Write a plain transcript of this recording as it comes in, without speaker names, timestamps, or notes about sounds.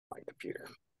computer.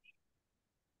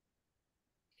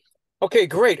 Okay,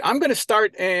 great. I'm going to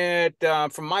start at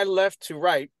from my left to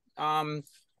right.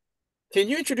 Can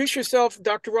you introduce yourself,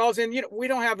 Dr. Rawls? And we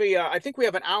don't have I think we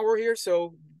have an hour here,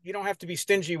 so you don't have to be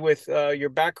stingy with your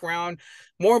background.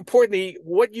 More importantly,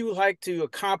 what you like to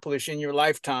accomplish in your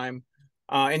lifetime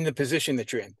in the position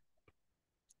that you're in.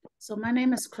 So my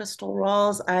name is Crystal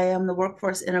Rawls. I am the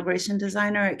workforce integration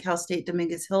designer at Cal State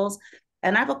Dominguez Hills,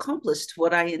 and I've accomplished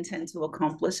what I intend to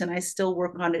accomplish, and I still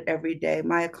work on it every day.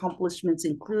 My accomplishments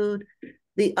include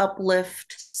the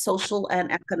uplift, social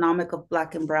and economic of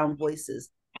Black and Brown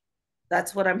voices.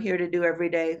 That's what I'm here to do every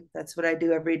day. That's what I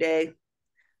do every day.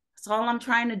 That's all I'm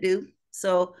trying to do.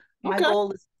 So my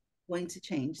goal is going to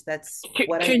change. That's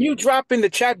what Can you drop in the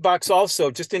chat box also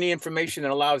just any information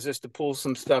that allows us to pull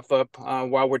some stuff up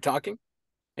while we're talking?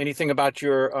 Anything about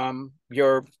your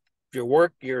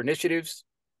work, your initiatives?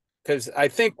 Because I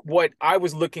think what I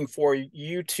was looking for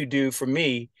you to do for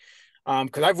me,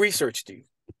 because I've researched you,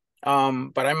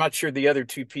 but I'm not sure the other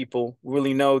two people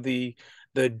really know the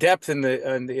depth and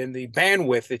the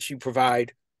bandwidth that you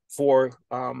provide for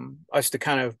us to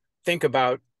kind of think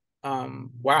about.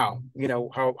 Wow,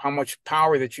 how much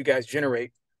power that you guys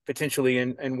generate potentially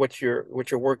and what your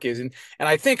work is, and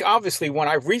I think obviously when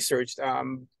I've researched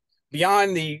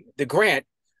beyond the grant.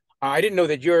 I didn't know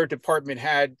that your department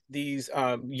had these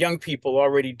young people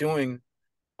already doing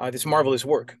this marvelous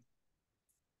work.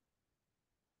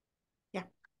 Yeah,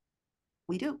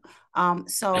 we do.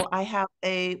 So I have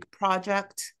a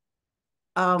project.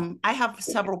 I have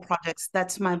several projects.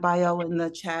 That's my bio in the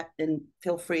chat, and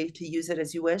feel free to use it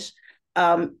as you wish.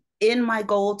 In my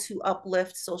goal to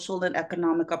uplift social and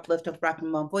economic uplift of Black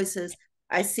and Brown voices,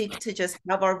 I seek to just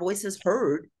have our voices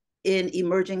heard in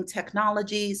emerging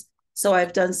technologies. So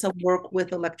I've done some work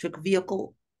with electric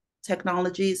vehicle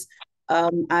technologies.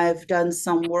 I've done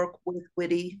some work with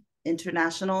Witty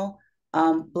International,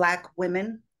 Black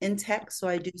women in tech. So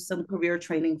I do some career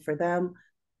training for them.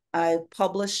 I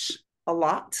publish a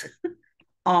lot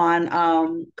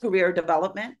on career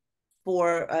development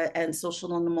for and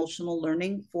social and emotional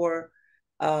learning for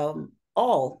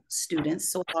all students.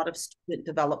 So a lot of student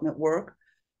development work.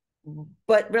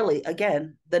 But really,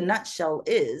 again, the nutshell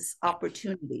is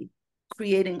opportunity,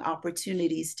 creating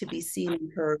opportunities to be seen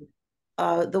and heard.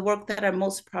 The work that I'm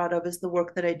most proud of is the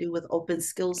work that I do with Open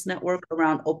Skills Network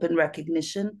around open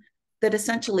recognition that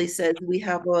essentially says we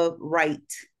have a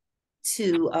right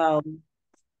to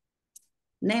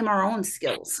name our own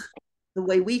skills the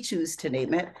way we choose to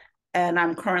name it. And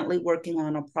I'm currently working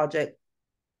on a project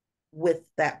with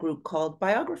that group called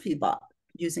Biography Bot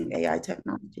using AI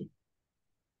technology.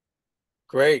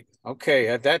 Great.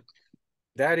 Okay. That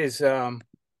is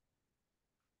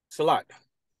it's a lot.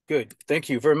 Good. Thank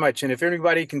you very much. And if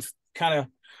everybody can kind of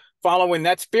follow in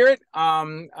that spirit,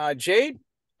 Jade,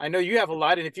 I know you have a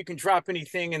lot, and if you can drop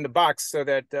anything in the box so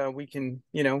that we can,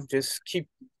 just keep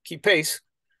pace,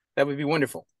 that would be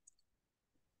wonderful.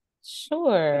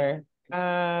 Sure.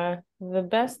 The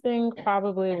best thing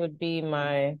probably would be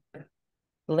my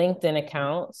LinkedIn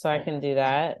account, so I can do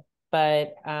that.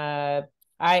 But I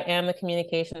am a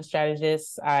communication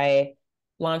strategist. I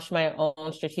launched my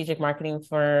own strategic marketing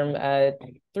firm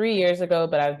 3 years ago,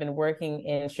 but I've been working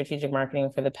in strategic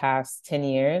marketing for the past 10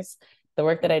 years. The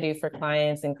work that I do for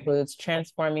clients includes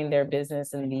transforming their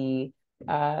business in the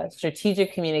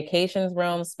strategic communications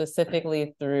realm,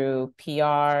 specifically through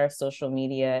PR, social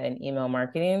media, and email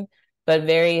marketing, but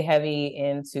very heavy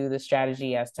into the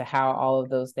strategy as to how all of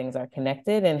those things are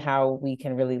connected and how we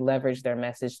can really leverage their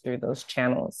message through those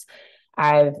channels.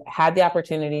 I've had the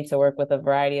opportunity to work with a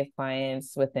variety of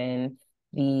clients within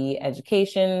the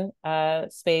education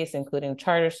space, including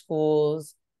charter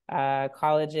schools,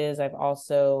 colleges. I've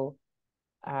also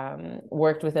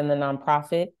worked within the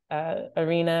nonprofit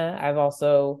arena. I've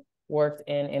also worked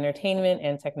in entertainment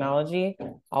and technology.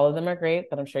 All of them are great,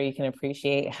 but I'm sure you can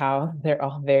appreciate how they're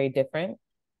all very different.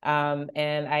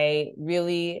 And I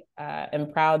really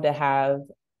am proud to have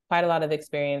quite a lot of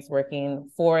experience working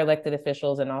for elected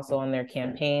officials and also on their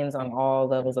campaigns on all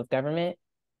levels of government.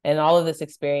 And all of this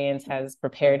experience has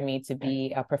prepared me to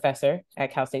be a professor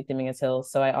at Cal State Dominguez Hills.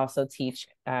 So I also teach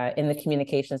in the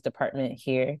communications department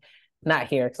here, not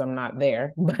here because I'm not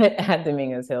there, but at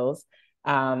Dominguez Hills.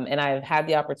 And I've had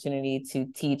the opportunity to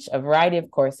teach a variety of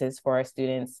courses for our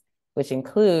students, which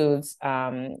includes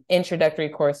introductory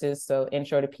courses, so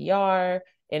intro to PR,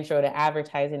 intro to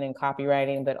advertising and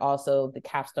copywriting, but also the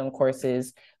capstone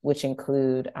courses, which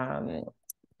include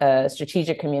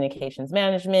strategic communications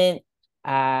management,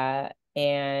 and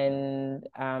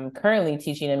currently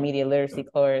teaching a media literacy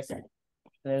course. And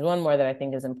there's one more that I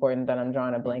think is important that I'm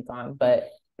drawing a blank on, but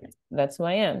that's who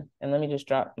I am. And let me just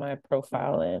drop my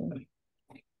profile in.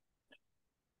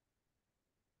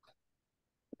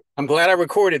 I'm glad I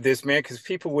recorded this, man, because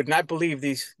people would not believe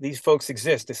these folks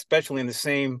exist, especially in the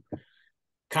same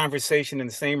conversation in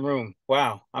the same room.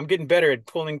 Wow, I'm getting better at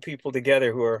pulling people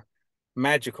together who are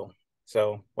magical.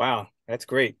 So, wow, that's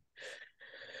great.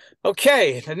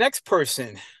 Okay, the next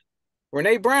person,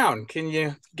 Renee Brown. Can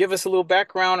you give us a little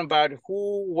background about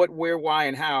who, what, where, why,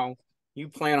 and how you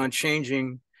plan on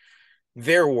changing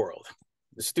their world,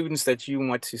 the students that you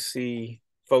want to see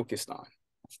focused on?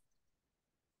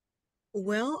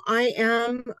 Well, I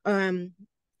am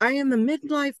a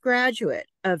midlife graduate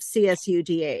of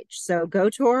CSUDH, so go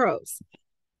Toros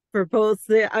for both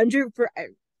the under for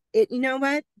it. You know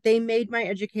what? They made my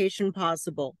education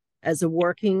possible as a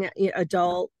working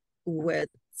adult with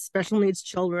special needs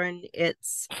children.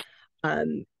 It's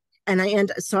and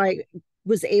I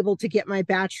was able to get my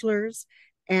bachelor's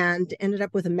and ended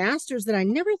up with a master's that I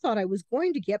never thought I was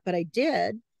going to get, but I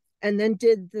did, and then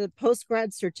did the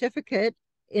post-grad certificate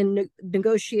in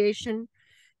negotiation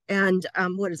and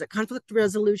what is it, conflict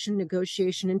resolution,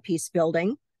 negotiation, and peace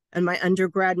building. And my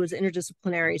undergrad was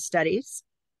interdisciplinary studies.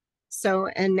 So,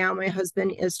 and now my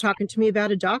husband is talking to me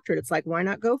about a doctorate. It's like, why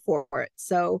not go for it?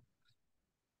 So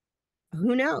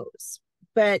who knows?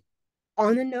 But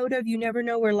on the note of you never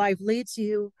know where life leads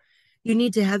you, you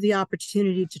need to have the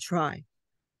opportunity to try,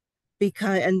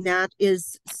 because, and that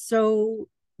is so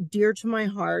dear to my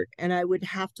heart. And I would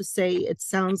have to say, it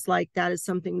sounds like that is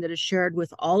something that is shared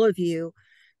with all of you,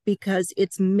 because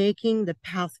it's making the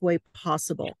pathway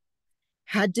possible.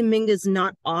 Had Dominguez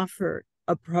not offered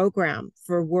a program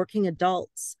for working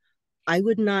adults, I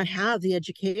would not have the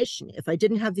education. If I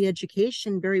didn't have the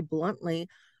education, very bluntly,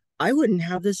 I wouldn't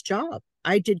have this job.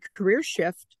 I did career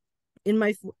shift in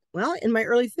my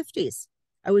early 50s.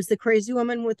 I was the crazy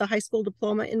woman with the high school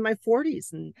diploma in my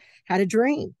 40s and had a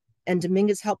dream. And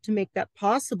Dominguez helped to make that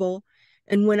possible.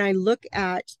 And when I look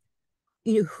at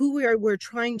who we're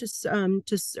trying to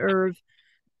serve,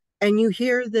 and you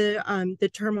hear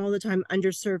the term all the time,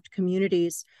 underserved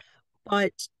communities,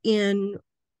 but in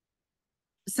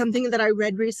something that I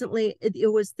read recently,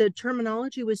 it was the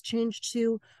terminology was changed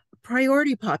to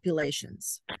priority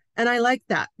populations. And I like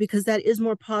that, because that is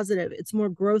more positive. It's more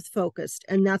growth focused.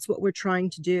 And that's what we're trying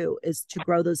to do, is to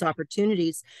grow those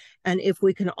opportunities. And if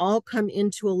we can all come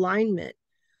into alignment,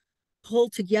 pull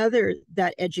together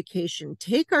that education,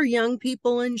 take our young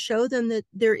people and show them that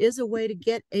there is a way to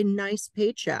get a nice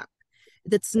paycheck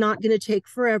that's not going to take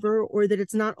forever, or that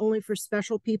it's not only for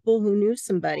special people who knew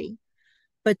somebody,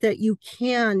 but that you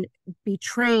can be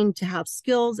trained to have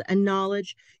skills and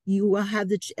knowledge. You will have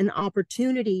an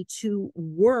opportunity to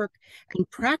work and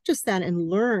practice that and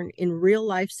learn in real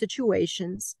life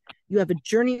situations. You have a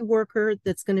journey worker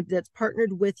that's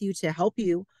partnered with you to help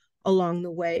you along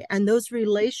the way. And those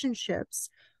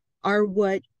relationships are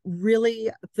what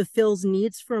really fulfills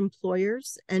needs for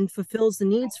employers and fulfills the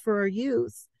needs for our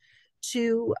youth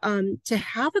to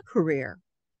have a career.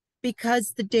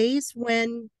 Because the days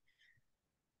when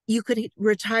you could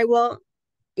retire, well,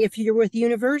 if you're with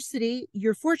university,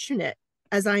 you're fortunate,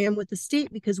 as I am with the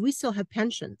state, because we still have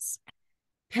pensions.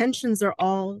 Pensions are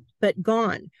all but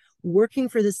gone. Working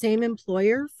for the same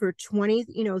employer for 20,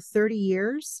 30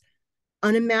 years,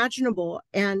 unimaginable.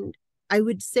 And I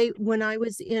would say, when I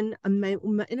was in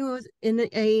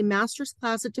a master's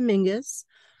class at Dominguez,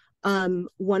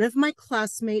 one of my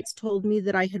classmates told me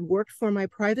that I had worked for my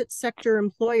private sector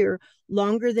employer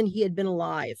longer than he had been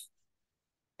alive.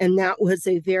 And that was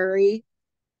a very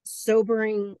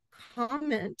sobering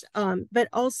comment. But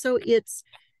also,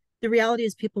 the reality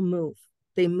is people move.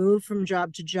 They move from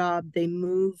job to job. They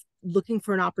move looking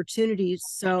for an opportunity.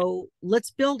 So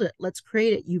let's build it. Let's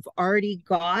create it. You've already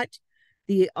got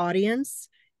the audience,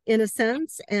 in a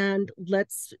sense, and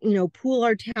let's, pool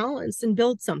our talents and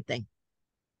build something.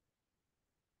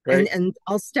 Right. And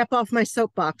I'll step off my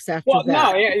soapbox after Well,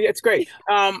 that. no, yeah, it's great.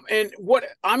 And what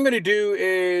I'm going to do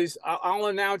is I'll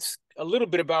announce a little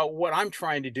bit about what I'm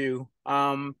trying to do,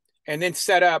 and then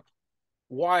set up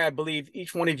why I believe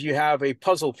each one of you have a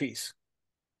puzzle piece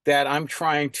that I'm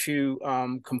trying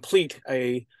to complete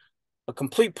a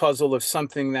complete puzzle of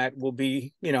something that will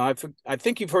be, I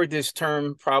think you've heard this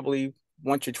term probably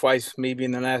once or twice, maybe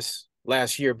in the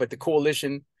last year, but the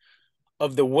coalition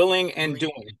of the willing and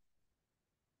doing.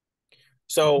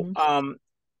 So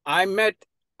I met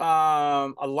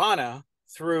Alana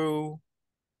through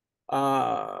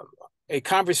a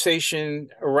conversation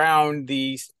around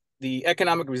the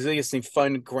Economic Resiliency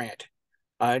Fund grant.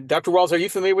 Dr. Walls, are you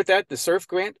familiar with that? The SURF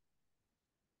grant?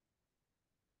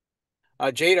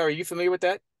 Jade, are you familiar with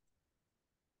that?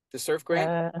 the surf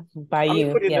grant? By I'm gonna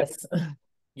you, put it in yes.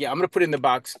 yeah, I'm gonna put it in the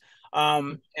box.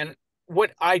 And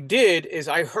what I did is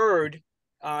I heard,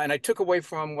 and I took away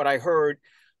from what I heard,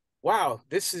 wow,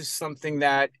 this is something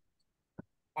that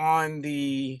on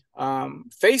the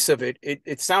face of it,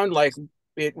 it sounded like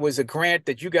it was a grant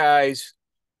that you guys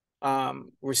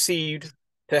received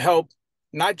to help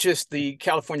not just the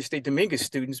California State Dominguez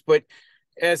students, but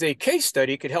as a case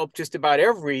study, could help just about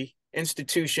every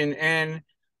institution and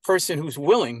person who's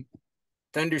willing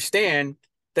to understand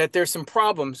that there's some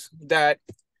problems that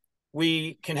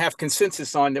we can have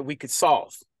consensus on that we could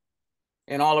solve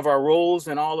in all of our roles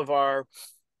and all of our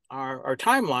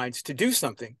timelines to do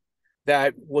something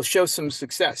that will show some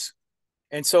success.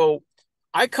 And so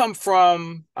I come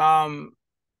from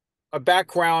a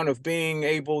background of being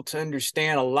able to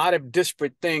understand a lot of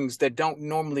disparate things that don't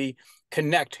normally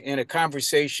connect in a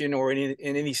conversation or in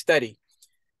any study.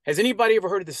 Has anybody ever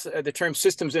heard of this, the term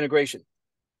systems integration?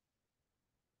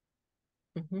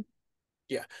 Mhm.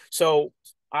 Yeah. So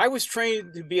I was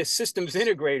trained to be a systems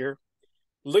integrator,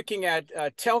 looking at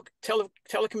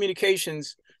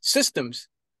telecommunications systems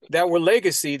that were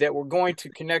legacy that were going to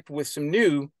connect with some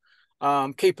new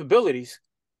capabilities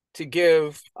to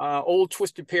give old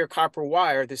twisted pair copper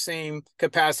wire the same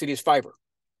capacity as fiber.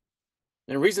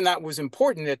 And the reason that was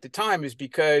important at the time is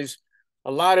because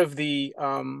a lot of the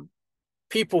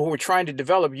people who were trying to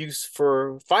develop use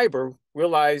for fiber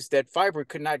realized that fiber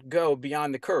could not go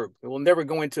beyond the curb. It will never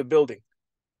go into a building.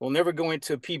 It will never go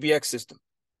into a PBX system.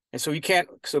 And so you can't,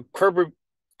 so fiber,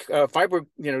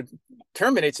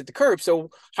 terminates at the curb.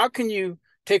 So how can you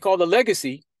take all the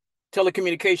legacy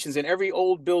telecommunications in every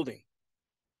old building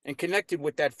and connect it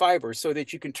with that fiber so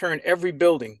that you can turn every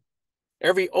building,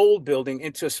 every old building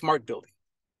into a smart building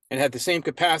and have the same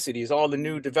capacity as all the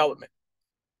new development,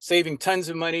 saving tons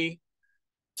of money,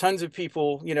 tons of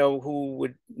people, who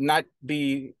would not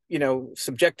be,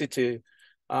 subjected to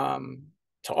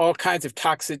all kinds of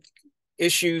toxic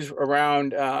issues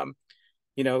around,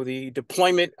 the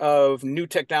deployment of new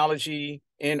technology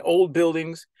in old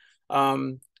buildings.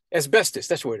 Asbestos,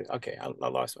 that's where it is. Okay, I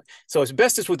lost one. So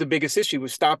asbestos was the biggest issue,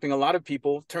 was stopping a lot of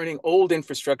people turning old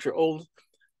infrastructure, old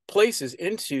places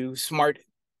into smart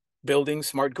buildings,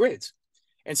 smart grids.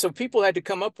 And so people had to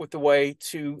come up with a way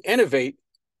to innovate,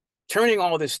 turning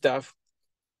all this stuff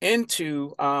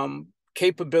into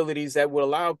capabilities that would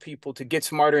allow people to get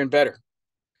smarter and better.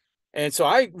 And so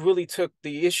I really took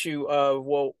the issue of,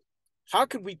 well, how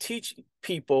could we teach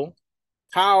people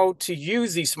how to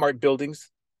use these smart buildings,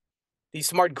 these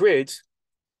smart grids,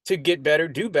 to get better,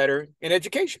 do better in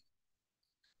education?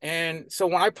 And so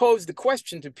when I posed the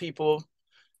question to people,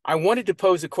 I wanted to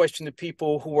pose a question to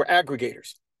people who were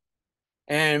aggregators.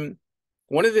 And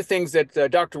one of the things that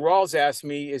Dr. Rawls asked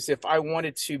me is if I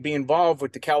wanted to be involved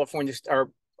with the California, or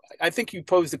I think you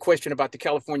posed the question about the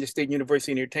California State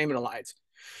University Entertainment Alliance.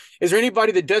 Is there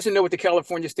anybody that doesn't know what the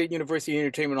California State University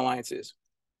Entertainment Alliance is?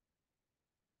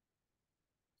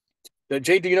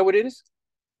 Jay, do you know what it is?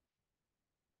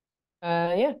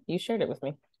 Yeah, you shared it with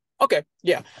me. Okay,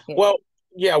 yeah. Yeah. Well,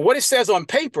 yeah, what it says on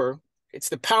paper, it's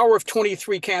the power of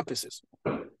 23 campuses,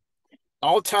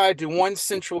 all tied to one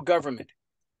central government.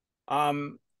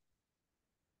 And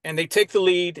they take the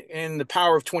lead in the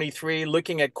power of 23,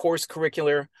 looking at course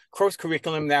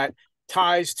curriculum that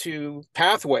ties to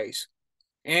pathways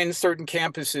in certain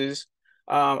campuses,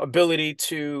 ability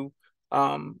to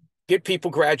get people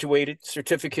graduated,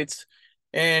 certificates.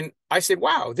 And I said,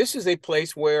 wow, this is a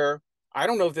place where I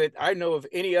don't know that I know of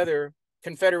any other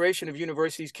confederation of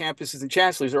universities, campuses, and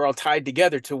chancellors are all tied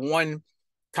together to one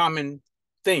common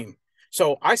theme.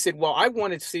 So I said, well, I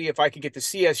wanted to see if I could get the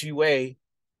CSUEA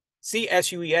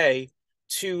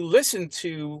to listen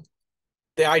to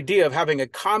the idea of having a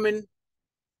common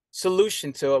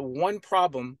solution to one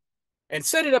problem and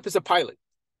set it up as a pilot.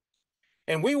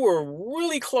 And we were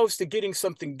really close to getting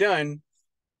something done.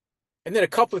 And then a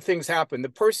couple of things happened. The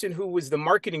person who was the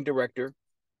marketing director,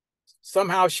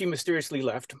 somehow she mysteriously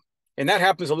left. And that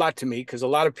happens a lot to me because a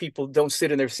lot of people don't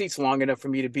sit in their seats long enough for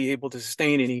me to be able to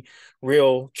sustain any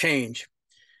real change.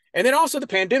 And then also the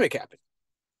pandemic happened.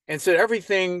 And so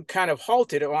everything kind of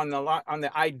halted on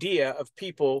the idea of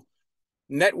people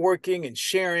networking and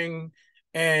sharing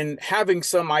and having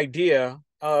some idea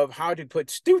of how to put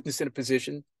students in a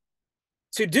position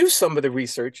to do some of the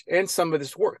research and some of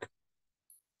this work.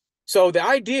 So the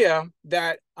idea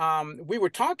that we were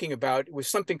talking about was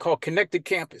something called Connected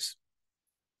Campus.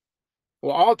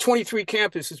 Well, all 23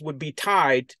 campuses would be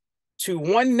tied to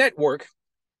one network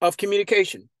of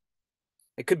communication.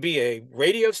 It could be a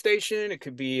radio station, it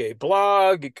could be a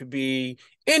blog, it could be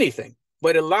anything,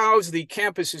 but it allows the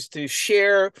campuses to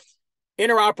share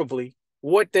interoperably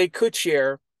what they could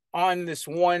share on this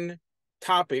one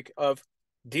topic of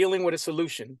dealing with a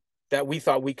solution that we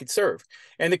thought we could serve.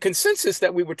 And the consensus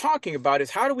that we were talking about is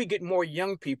how do we get more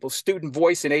young people, student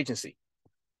voice and agency?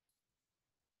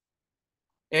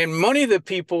 And many of the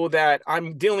people that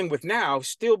I'm dealing with now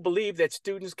still believe that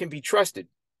students can be trusted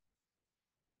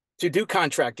to do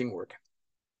contracting work.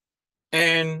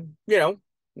 And, you know,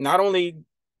 not only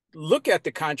look at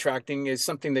the contracting as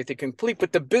something that they complete,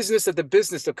 but the business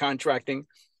of contracting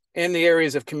in the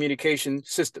areas of communication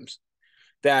systems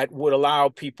that would allow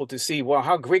people to see, well,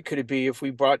 how great could it be if we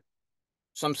brought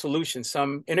some solution,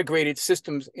 some integrated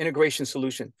systems integration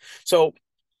solution. So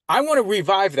I want to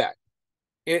revive that.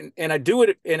 And I do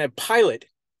it in a pilot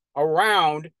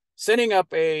around setting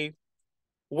up a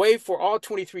way for all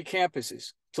 23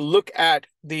 campuses to look at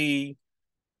the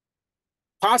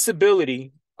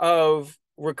possibility of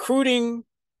recruiting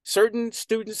certain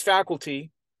students, faculty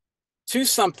to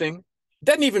something.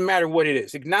 Doesn't even matter what it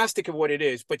is, agnostic of what it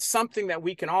is, but something that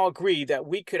we can all agree that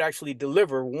we could actually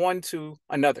deliver one to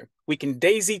another. We can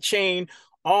daisy chain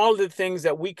all the things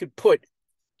that we could put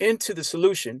into the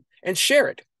solution and share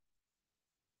it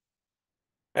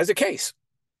as a case.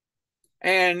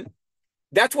 And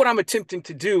that's what I'm attempting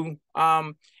to do.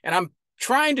 And I'm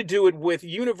trying to do it with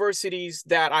universities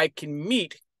that I can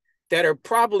meet that are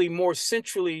probably more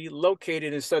centrally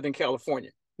located in Southern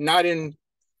California, not in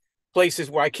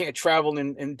places where I can't travel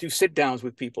and do sit downs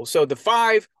with people. So the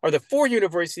 4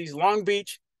 universities, Long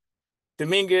Beach,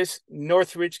 Dominguez,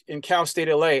 Northridge, and Cal State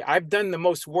LA. I've done the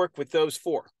most work with those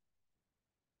 4.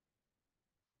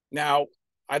 Now,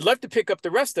 I'd love to pick up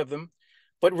the rest of them,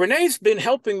 but Renee's been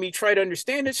helping me try to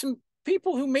understand there's some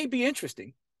people who may be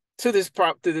interesting to this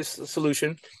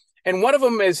solution. And one of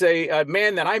them is a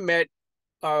man that I met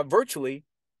virtually,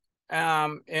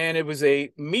 and it was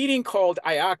a meeting called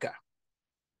IACA.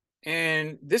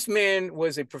 And this man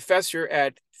was a professor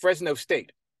at Fresno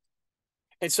State.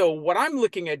 And so what I'm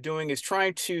looking at doing is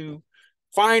trying to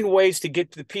find ways to get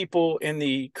the people in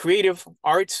the creative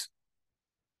arts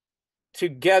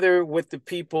together with the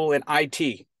people in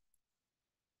IT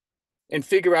and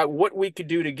figure out what we could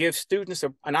do to give students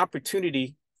an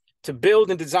opportunity to build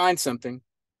and design something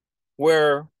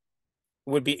where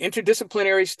it would be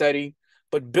interdisciplinary study,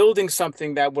 but building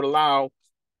something that would allow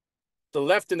the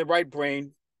left and the right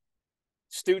brain,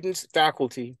 students,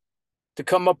 faculty, to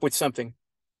come up with something.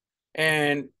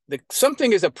 And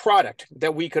something is a product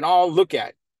that we can all look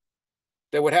at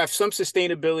that would have some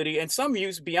sustainability and some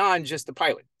use beyond just the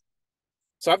pilot.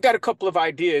 So I've got a couple of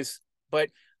ideas, but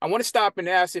I want to stop and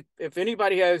ask if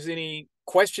anybody has any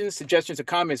questions, suggestions, or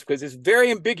comments, because it's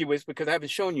very ambiguous because I haven't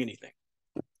shown you anything.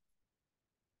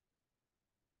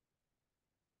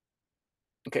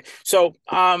 Okay, so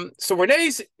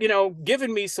Renee's,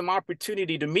 given me some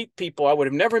opportunity to meet people I would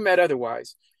have never met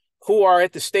otherwise, who are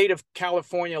at the state of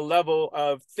California level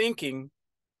of thinking,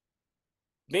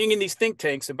 being in these think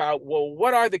tanks about, well,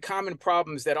 what are the common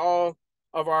problems that all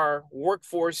of our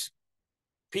workforce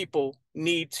people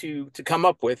need to come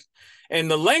up with? And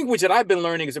the language that I've been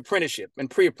learning is apprenticeship and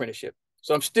pre-apprenticeship.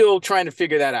 So I'm still trying to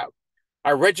figure that out.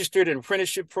 I registered an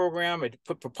apprenticeship program. I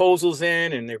put proposals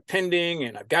in and they're pending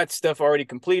and I've got stuff already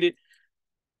completed.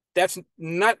 That's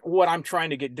not what I'm trying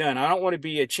to get done. I don't want to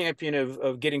be a champion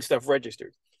of getting stuff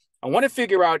registered. I want to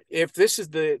figure out if this is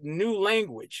the new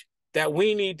language that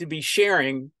we need to be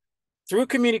sharing through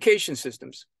communication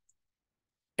systems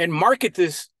and market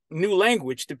this new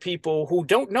language to people who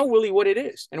don't know really what it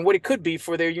is and what it could be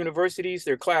for their universities,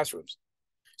 their classrooms.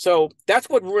 So that's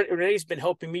what Renee's been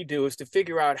helping me do, is to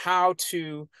figure out how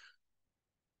to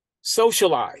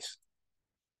socialize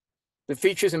the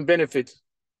features and benefits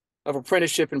of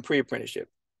apprenticeship and pre-apprenticeship.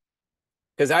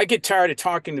 Because I get tired of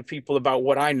talking to people about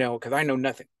what I know, because I know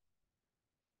nothing.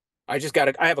 I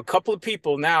have a couple of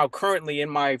people now currently in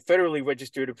my federally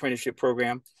registered apprenticeship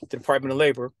program at the Department of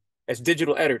Labor as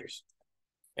digital editors.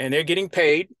 And they're getting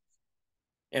paid.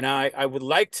 And I would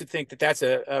like to think that that's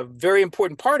a very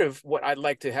important part of what I'd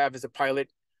like to have as a pilot,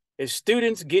 is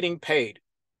students getting paid.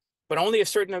 But only a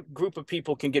certain group of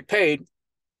people can get paid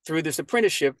through this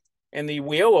apprenticeship and the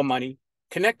WIOA money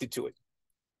connected to it.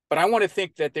 But I want to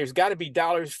think that there's got to be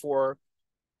dollars for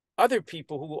other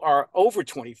people who are over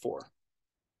 24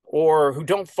 or who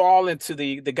don't fall into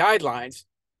the guidelines.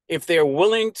 If they're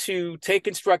willing to take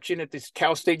instruction at this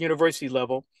Cal State University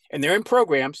level and they're in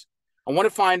programs, I want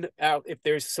to find out if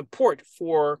there's support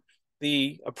for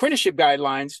the apprenticeship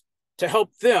guidelines to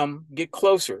help them get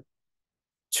closer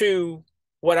to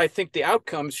what I think the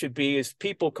outcomes should be, is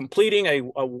people completing a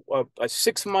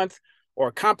 6-month or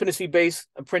a competency-based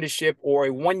apprenticeship or a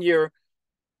 1-year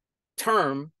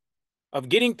term of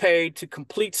getting paid to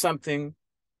complete something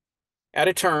at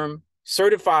a term,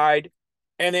 certified,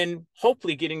 and then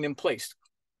hopefully getting them placed.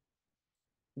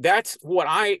 That's what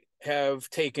I have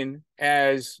taken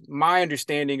as my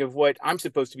understanding of what I'm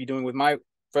supposed to be doing with my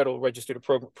federal registered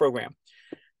program.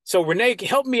 So Renee,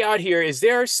 help me out here. Is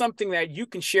there something that you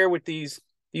can share with these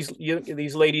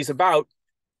ladies about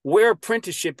where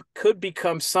apprenticeship could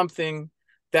become something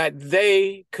that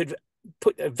they could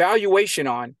put evaluation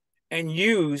on and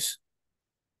use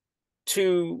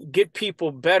to get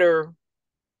people better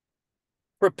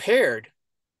prepared?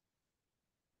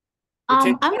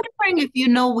 I'm wondering if you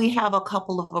know we have a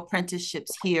couple of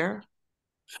apprenticeships here.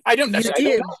 I don't know. You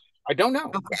do. I don't know.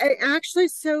 Actually,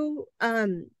 so oh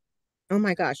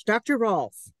my gosh, Dr.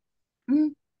 Rawls. Mm-hmm.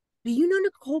 Do you know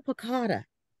Nicole Picata?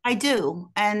 I do.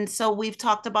 And so we've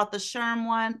talked about the SHRM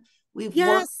one. We've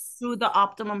worked through the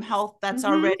Optimum Health. That's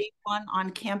already one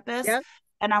on campus. Yep.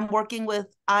 And I'm working with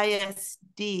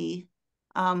ISD.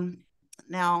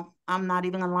 Now, I'm not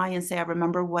even gonna lie and say I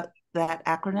remember what that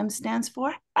acronym stands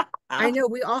for. I know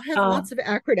we all have lots of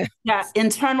acronyms. Yeah,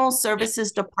 Internal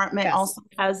Services Department also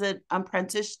has an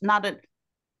apprentice,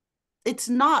 it's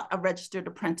not a registered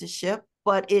apprenticeship,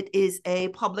 but it is a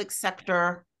public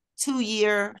sector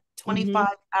 2-year,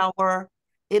 25-hour.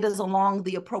 It is along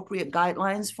the appropriate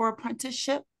guidelines for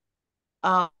apprenticeship.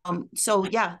 So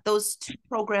yeah, those two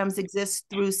programs exist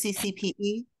through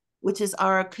CCPE, which is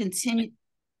our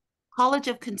College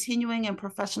of Continuing and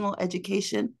Professional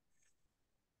Education.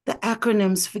 The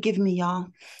acronyms, forgive me, y'all.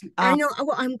 I know.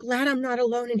 Well, I'm glad I'm not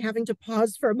alone in having to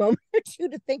pause for a moment or two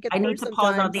to think it through. I need to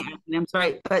pause on the acronyms,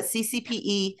 right? But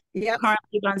CCPE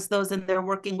currently runs those, and they're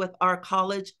working with our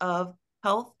College of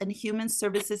Health and Human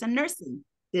Services and Nursing.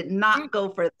 Did not go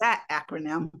for that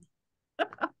acronym.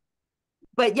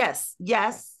 But yes.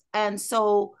 And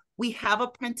so we have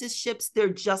apprenticeships. They're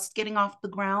just getting off the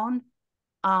ground.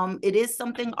 It is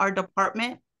something our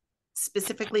department,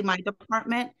 specifically my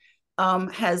department,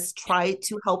 has tried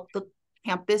to help the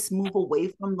campus move away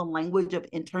from the language of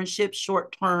internship,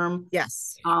 short term,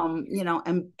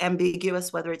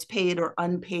 ambiguous, whether it's paid or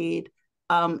unpaid.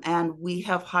 And we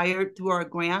have hired through our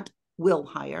grant, will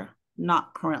hire,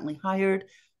 not currently hired,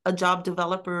 a job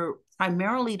developer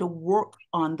primarily to work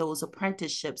on those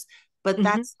apprenticeships. But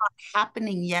that's not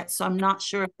happening yet. So I'm not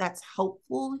sure if that's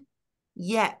helpful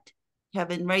yet,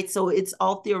 Kevin, right? So it's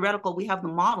all theoretical. We have the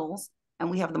models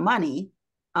and we have the money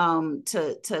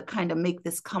to kind of make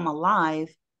this come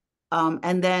alive.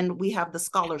 And then we have the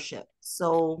scholarship.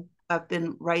 So I've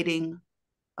been writing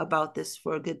about this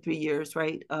for a good 3 years,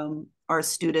 right? Our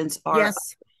students are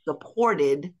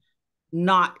supported,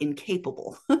 not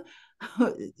incapable.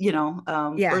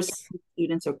 First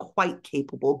students are quite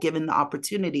capable given the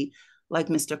opportunity, like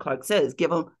Mr. Clark says,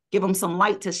 give them some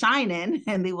light to shine in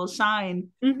and they will shine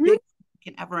bigger than you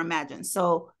can ever imagine.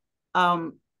 So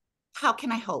how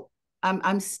can I help?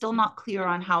 I'm still not clear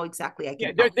on how exactly I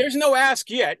can help. There's no ask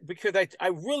yet, because I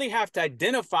really have to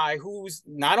identify who's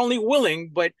not only willing,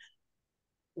 but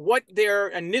what their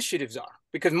initiatives are.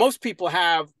 Because most people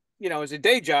have, as a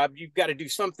day job, you've got to do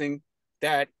something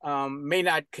that may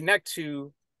not connect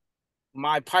to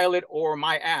my pilot or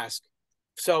my ask.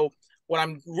 So what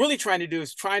I'm really trying to do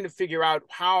is trying to figure out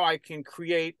how I can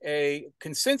create a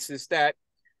consensus that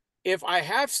if I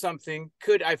have something,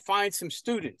 could I find some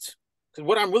students? Because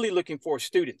what I'm really looking for is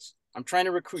students. I'm trying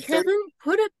to recruit. Kevin,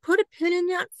 put a pin in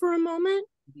that for a moment.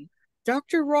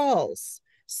 Dr. Rawls.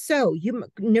 So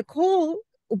Nicole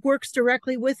works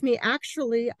directly with me.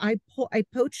 Actually, I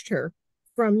poached her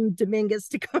from Dominguez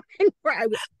to come in where I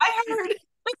heard.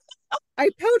 I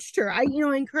poached her. I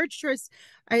encouraged her.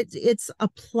 It's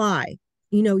apply.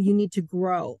 You need to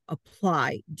grow,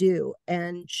 apply, do.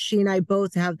 And she and I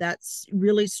both have that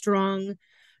really strong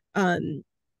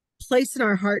place in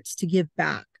our hearts to give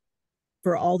back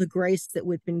for all the grace that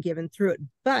we've been given through it.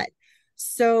 But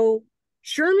so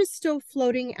SHRM is still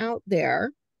floating out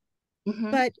there.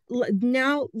 But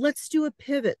now let's do a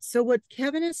pivot. So what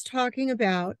Kevin is talking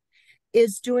about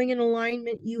is doing an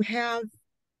alignment. You have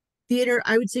theater,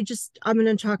 I would say I'm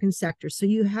going to talk in sectors. So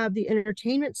you have the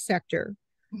entertainment sector,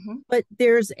 but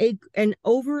there's an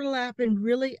overlap and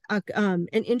really an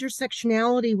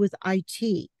intersectionality with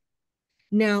IT.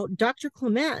 Now, Dr.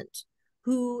 Clement,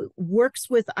 who works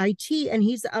with IT, and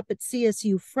he's up at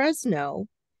CSU Fresno,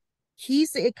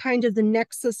 he's a kind of the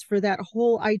nexus for that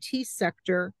whole IT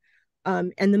sector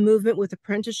and the movement with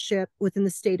apprenticeship within the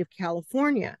state of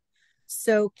California.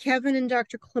 So Kevin and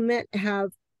Dr. Clement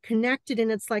have connected,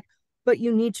 and it's like, but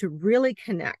you need to really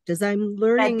connect as I'm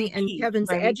learning and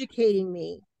Kevin's educating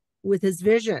me with his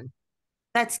vision.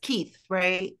 That's Keith,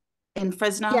 right? In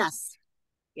Fresno? Yes.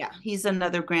 Yeah, he's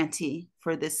another grantee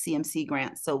for this CMC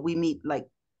grant. So we meet like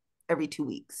every 2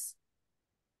 weeks.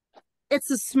 It's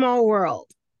a small world.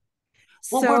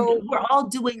 Well, So we're all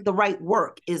doing the right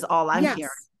work is all I'm yes,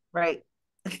 hearing, right?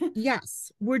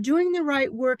 yes, we're doing the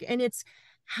right work, and it's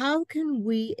how can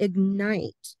we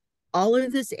ignite all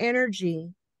of this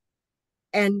energy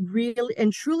and really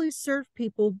and truly serve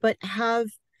people, but have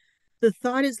the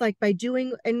thought is like by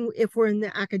doing, and if we're in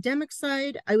the academic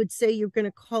side, I would say you're going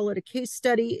to call it a case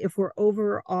study. If we're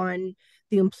over on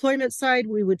the employment side,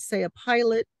 we would say a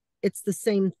pilot. It's the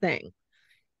same thing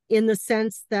in the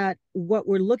sense that what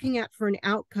we're looking at for an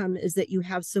outcome is that you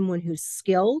have someone who's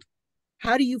skilled.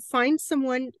 How do you find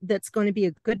someone that's going to be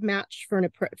a good match for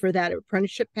that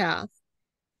apprenticeship path,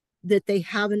 that they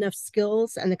have enough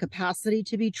skills and the capacity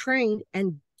to be trained,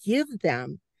 and give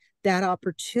them that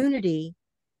opportunity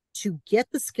to get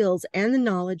the skills and the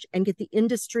knowledge and get the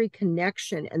industry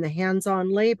connection and the hands-on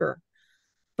labor.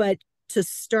 But to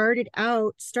start it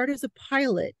out, start as a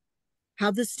pilot,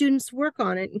 have the students work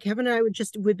on it. And Kevin and I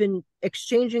we've been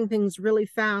exchanging things really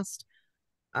fast.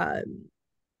 And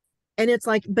it's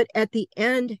like, but at the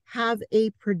end, have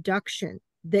a production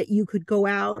that you could go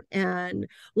out and,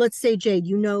 let's say, Jade,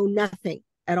 you know nothing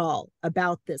at all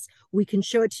about this. We can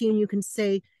show it to you and you can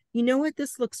say, you know what,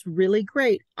 this looks really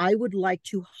great. I would like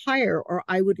to hire, or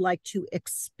I would like to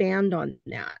expand on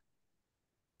that.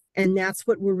 And that's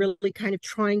what we're really kind of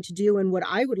trying to do. And what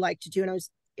I would like to do, and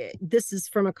this is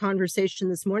from a conversation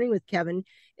this morning with Kevin,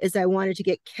 is I wanted to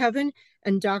get Kevin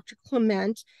and Dr.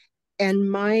 Clement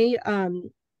and my,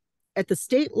 at the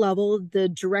state level, the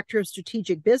director of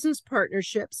strategic business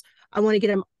partnerships. I want to get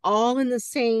them all in the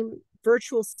same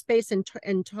virtual space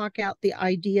and talk out the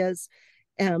ideas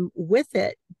with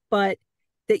it. But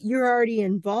that you're already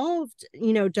involved,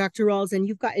 you know, Dr. Rawls, and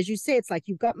you've got, as you say, it's like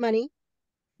you've got money,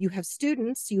 you have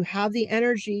students, you have the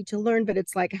energy to learn, but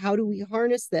it's like, how do we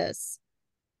harness this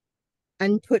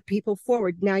and put people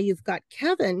forward? Now you've got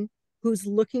Kevin, who's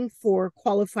looking for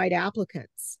qualified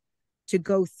applicants to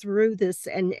go through this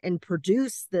and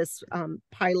produce this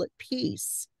pilot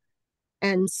piece.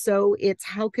 And so it's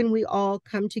how can we all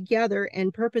come together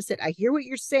and purpose it? I hear what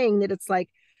you're saying, that it's like,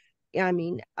 I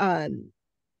mean,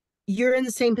 you're in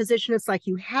the same position. It's like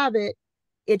you have it.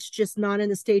 It's just not in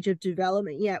the stage of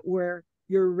development yet where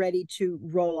you're ready to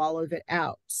roll all of it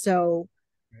out. So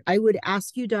I would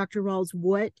ask you, Dr. Rawls,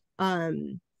 what,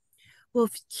 well,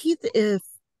 if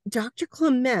Dr.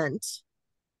 Clement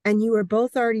and you are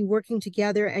both already working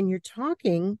together and you're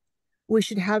talking, we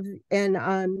should have,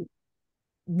 and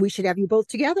we should have you both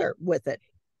together with it.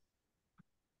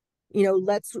 You know,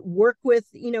 let's work with,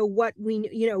 what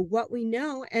we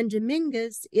know. And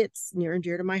Dominguez, it's near and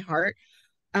dear to my heart,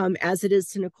 as it is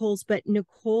to Nicole's, but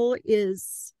Nicole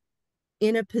is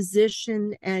in a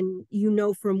position, and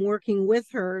from working with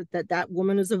her, that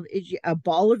woman is a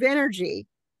ball of energy,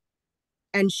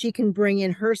 and she can bring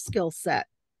in her skill set.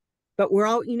 But we're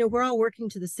all working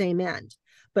to the same end.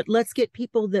 But let's get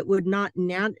people that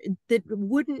that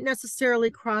wouldn't necessarily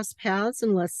cross paths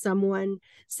unless someone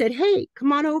said, hey,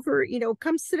 come on over,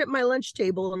 come sit at my lunch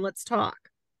table and let's talk.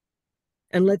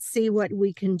 And let's see what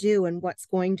we can do and what's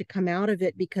going to come out of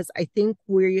it, because I think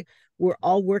we're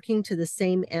all working to the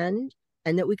same end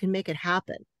and that we can make it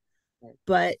happen. Right.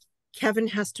 But Kevin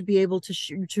has to be able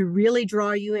to really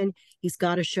draw you in. He's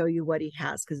got to show you what he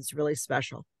has, because it's really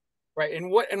special. Right.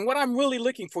 And what I'm really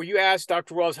looking for, you asked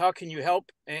Dr. Rawls, how can you help?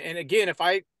 And again, if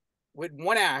I would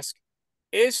want to ask,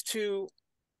 is to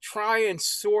try and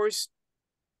source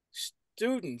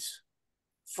students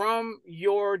from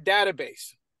your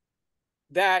database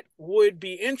that would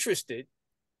be interested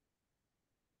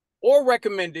or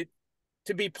recommended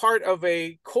to be part of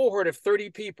a cohort of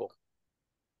 30 people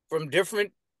from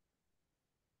different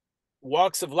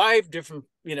walks of life, different,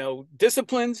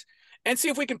 disciplines, and see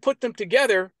if we can put them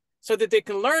together so that they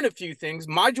can learn a few things,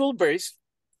 module-based,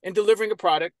 in delivering a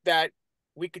product that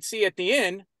we could see at the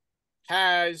end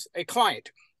has a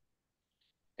client.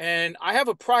 And I have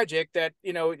a project that,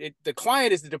 the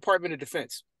client is the Department of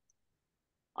Defense.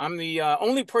 I'm the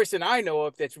only person I know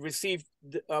of that's received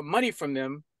money from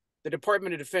them, the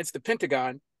Department of Defense, the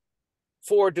Pentagon,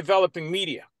 for developing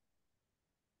media.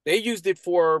 They used it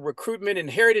for recruitment and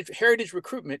heritage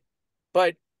recruitment,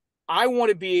 but I want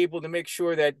to be able to make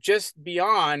sure that just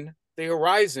beyond the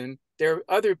horizon, there are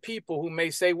other people who may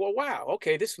say, well, wow,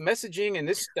 okay, this messaging and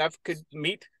this stuff could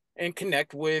meet and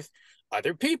connect with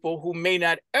other people who may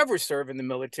not ever serve in the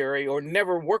military or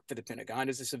never work for the Pentagon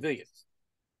as a civilian.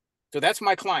 So that's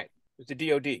my client, the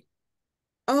DOD.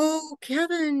 Oh,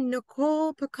 Kevin,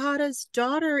 Nicole Picata's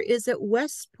daughter is at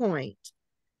West Point.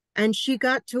 And she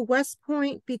got to West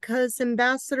Point because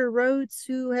Ambassador Rhodes,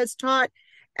 who has taught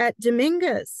at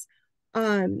Dominguez,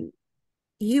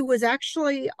 he was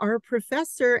actually our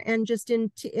professor, and just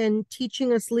in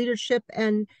teaching us leadership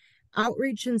and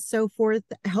outreach and so forth,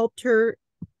 helped her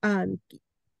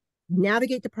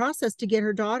navigate the process to get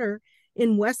her daughter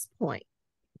in West Point.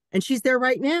 And she's there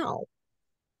right now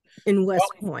in West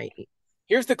Point.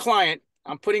 Here's the client.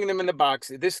 I'm putting them in the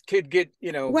box. This could get,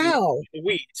 Wow. the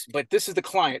weeds, but this is the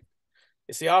client.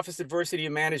 It's the Office of Diversity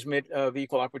and Management of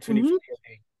Equal Opportunity for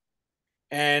DoD.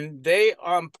 And they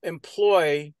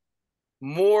employ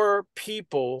more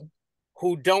people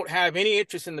who don't have any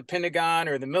interest in the Pentagon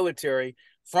or the military,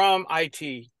 from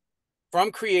IT,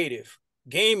 from creative,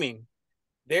 gaming.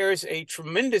 There's a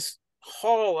tremendous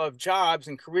haul of jobs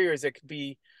and careers that could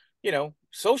be,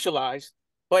 socialized,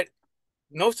 but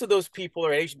most of those people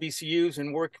are HBCUs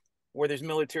and work where there's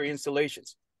military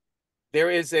installations.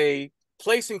 There is a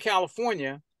place in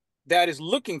California that is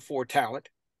looking for talent,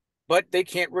 but they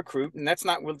can't recruit, and that's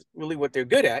not really what they're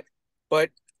good at.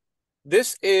 But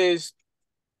this is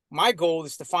my goal,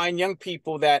 is to find young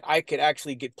people that I could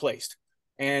actually get placed.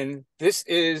 And this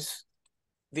is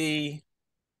the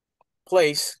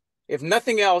place. If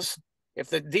nothing else, if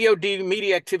the DoD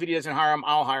media activity doesn't hire them,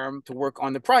 I'll hire them to work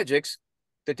on the projects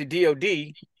that the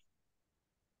DoD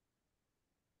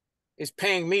is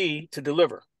paying me to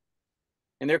deliver.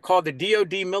 And they're called the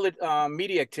DoD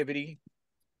media activity,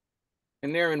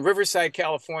 and they're in Riverside,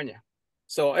 California.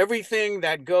 So everything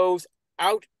that goes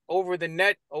out over the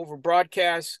net, over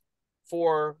broadcast,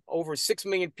 for over 6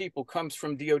 million people comes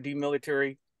from DoD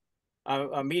military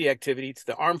media activity, to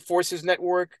the Armed Forces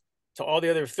Network, to all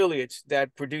the other affiliates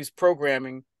that produce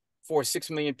programming for 6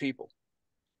 million people.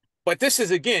 But this is,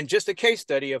 again, just a case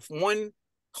study of one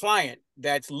client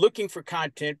that's looking for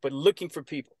content, but looking for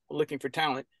people, looking for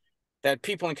talent, that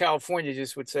people in California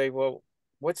just would say, well,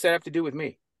 what's that have to do with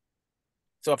me?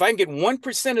 So if I can get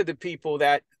 1% of the people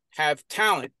that have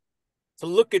talent to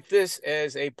look at this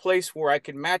as a place where I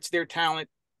can match their talent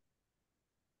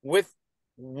with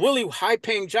really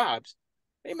high-paying jobs,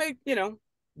 they may,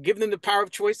 give them the power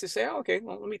of choice to say, oh, okay,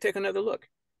 well, let me take another look.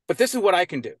 But this is what I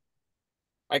can do.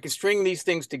 I can string these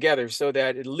things together so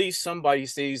that at least somebody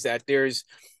sees that there's,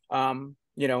 a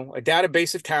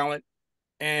database of talent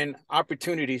and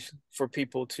opportunities for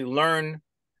people to learn,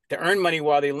 to earn money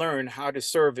while they learn how to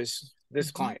service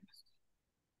this client.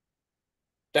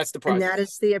 That's the project. And that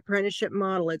is the apprenticeship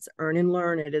model. It's earn and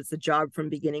learn. It is a job from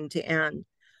beginning to end.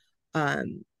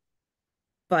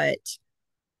 But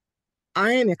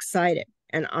I am excited,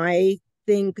 and I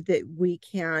think that we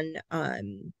can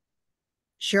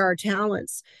share our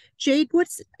talents. Jade,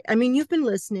 you've been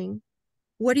listening.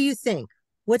 What do you think?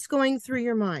 What's going through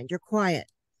your mind? You're quiet.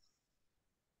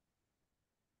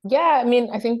 Yeah,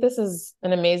 I think this is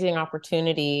an amazing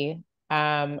opportunity.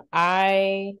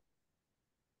 I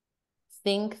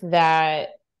think that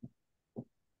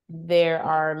there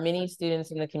are many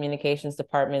students in the communications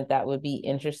department that would be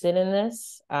interested in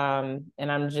this. And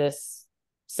I'm just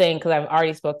saying, because I've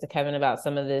already spoke to Kevin about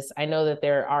some of this, I know that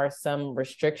there are some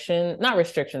not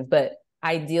restrictions, but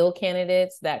ideal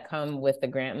candidates that come with the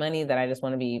grant money that I just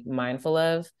want to be mindful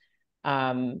of.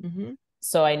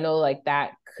 So I know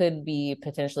that could be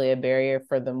potentially a barrier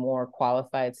for the more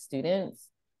qualified students.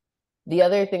 The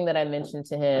other thing that I mentioned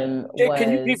to him was...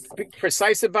 Can you be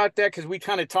precise about that? Because we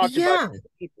kind of talked about...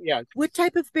 Yeah. What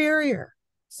type of barrier?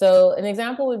 So an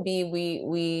example would be,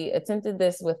 we attempted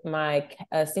this with my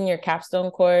senior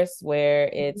capstone course, where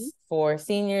it's for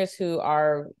seniors who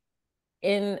are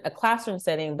in a classroom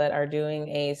setting, but are doing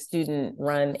a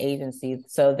student-run agency.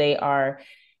 So they're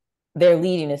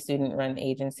leading a student-run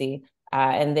agency,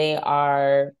 and they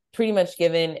are pretty much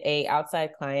given a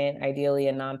outside client, ideally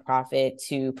a nonprofit,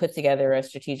 to put together a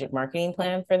strategic marketing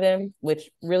plan for them, which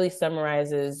really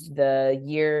summarizes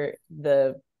their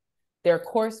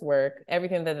coursework,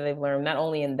 everything that they've learned, not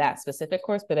only in that specific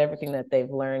course, but everything that they've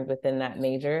learned within that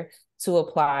major, to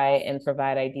apply and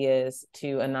provide ideas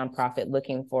to a nonprofit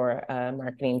looking for a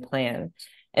marketing plan.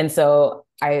 And so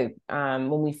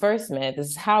when we first met, this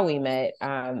is how we met.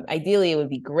 Ideally, it would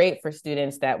be great for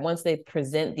students that once they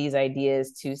present these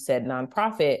ideas to said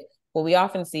nonprofit, what we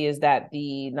often see is that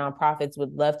the nonprofits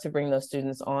would love to bring those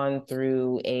students on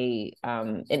through an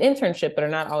internship, but are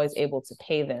not always able to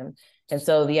pay them. And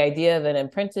so the idea of an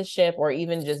apprenticeship, or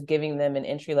even just giving them an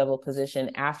entry-level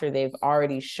position after they've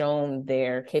already shown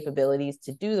their capabilities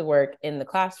to do the work in the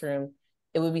classroom,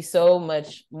 it would be so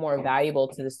much more valuable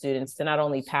to the students to not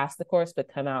only pass the course,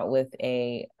 but come out with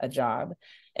a job.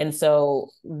 And so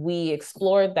we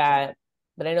explored that.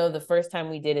 But I know the first time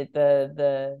we did it,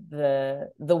 the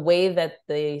way that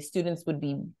the students would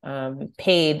be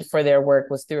paid for their work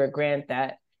was through a grant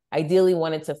that ideally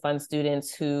wanted to fund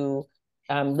students who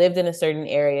lived in a certain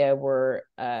area, were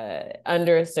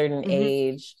under a certain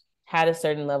age, had a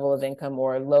certain level of income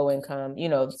or low income, you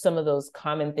know, some of those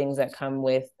common things that come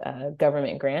with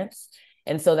government grants.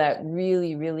 And so that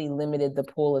really, really limited the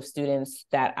pool of students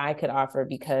that I could offer,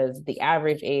 because the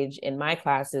average age in my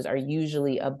classes are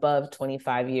usually above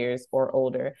 25 years or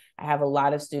older. I have a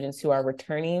lot of students who are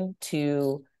returning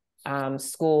to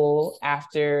school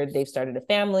after they've started a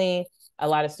family. A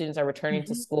lot of students are returning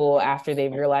to school after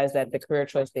they've realized that the career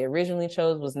choice they originally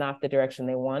chose was not the direction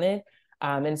they wanted.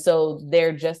 And so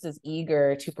they're just as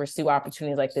eager to pursue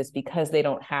opportunities like this because they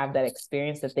don't have that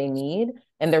experience that they need,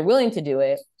 and they're willing to do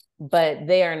it, but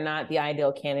they are not the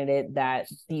ideal candidate that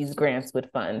these grants would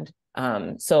fund.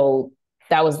 So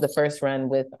that was the first run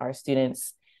with our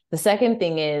students. The second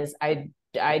thing is, I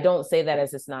don't say that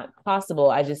as it's not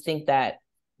possible. I just think that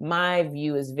my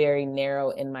view is very narrow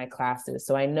in my classes.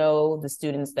 So I know the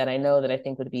students that I know that I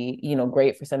think would be, you know,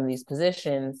 great for some of these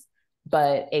positions,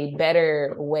 but a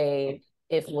better way,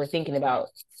 if we're thinking about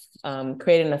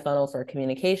creating a funnel for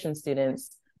communication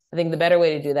students, I think the better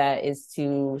way to do that is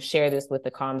to share this with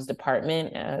the comms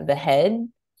department, the head,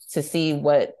 to see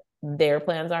what their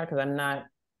plans are, because I'm not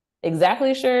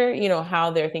exactly sure, you know, how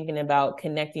they're thinking about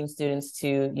connecting students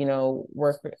to, you know,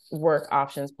 work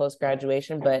options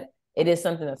post-graduation, but it is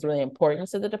something that's really important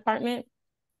to the department.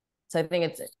 So I think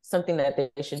it's something that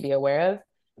they should be aware of.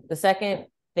 The second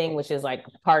thing, which is like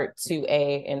part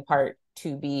 2A and part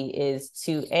 2B, is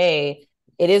 2A.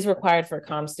 It is required for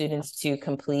comm students to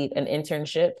complete an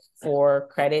internship for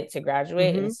credit to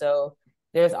graduate. And so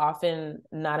there's often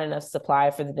not enough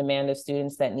supply for the demand of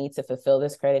students that need to fulfill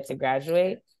this credit to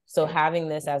graduate. So having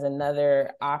this as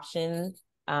another option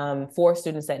for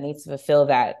students that need to fulfill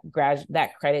that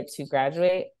credit to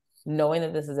graduate, knowing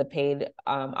that this is a paid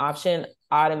option,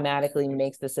 automatically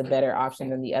makes this a better option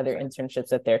than the other internships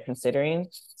that they're considering.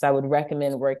 So I would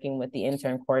recommend working with the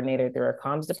intern coordinator through our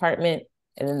comms department.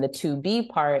 And then the 2B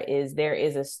part is, there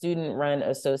is a student-run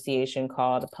association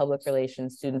called Public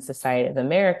Relations Student Society of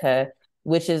America,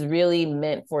 which is really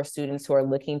meant for students who are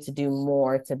looking to do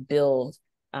more to build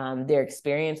their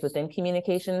experience within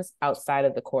communications outside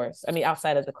of the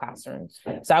outside of the classroom.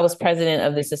 So I was president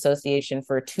of this association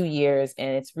for 2 years,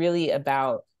 and it's really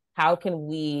about how can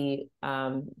we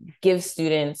give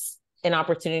students an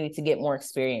opportunity to get more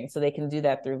experience. So they can do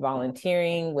that through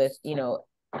volunteering with, you know,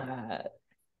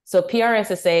 so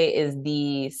PRSSA is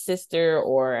the sister,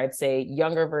 or I'd say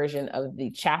younger version of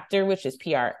the chapter, which is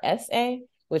PRSA,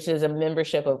 which is a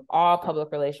membership of all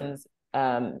public relations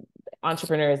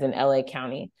entrepreneurs in LA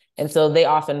County. And so they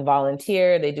often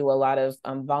volunteer. They do a lot of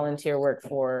volunteer work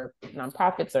for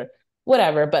nonprofits or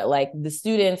whatever, but like the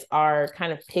students are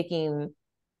kind of picking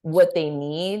what they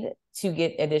need to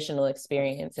get additional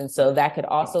experience. And so that could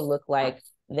also look like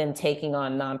then taking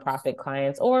on nonprofit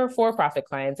clients or for-profit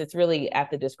clients. It's really at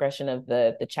the discretion of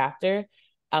the chapter.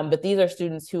 But these are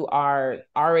students who are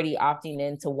already opting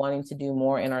into wanting to do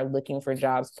more and are looking for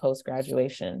jobs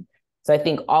post-graduation. So I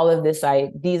think all of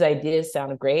these ideas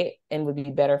sound great and would be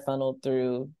better funneled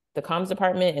through the comms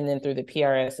department and then through the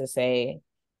PRSSA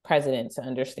president to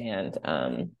understand,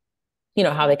 you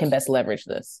know, how they can best leverage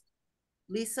this.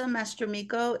 Lisa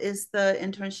Mastromico is the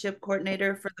internship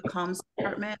coordinator for the comms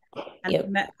department. And I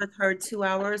met with her 2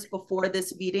 hours before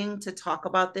this meeting to talk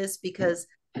about this, because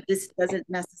this doesn't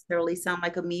necessarily sound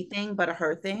like a me thing, but a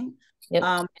her thing.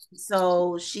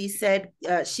 So she said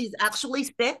she's actually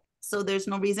sick, so there's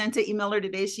no reason to email her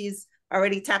today. She's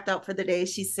already tapped out for the day.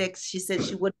 She's sick. She said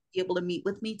she wouldn't be able to meet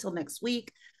with me till next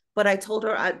week, but I told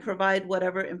her I'd provide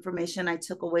whatever information I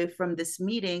took away from this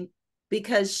meeting,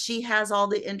 because she has all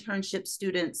the internship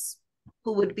students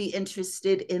who would be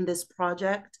interested in this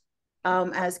project.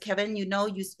 As Kevin, you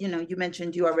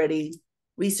mentioned you already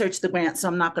researched the grant, so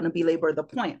I'm not going to belabor the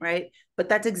point, right? But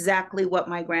that's exactly what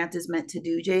my grant is meant to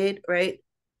do, Jade, right?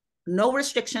 No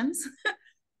restrictions.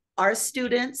 Our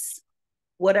students,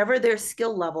 whatever their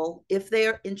skill level, if they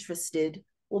are interested,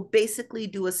 will basically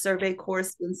do a survey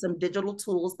course in some digital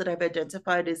tools that I've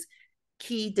identified as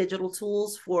key digital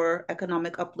tools for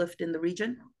economic uplift in the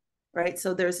region, right?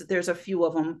 So there's a few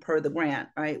of them per the grant,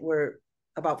 right? We're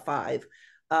about 5.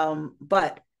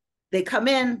 But they come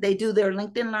in, they do their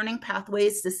LinkedIn learning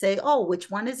pathways to say, oh, which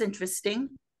one is interesting?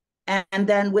 And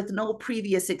then with no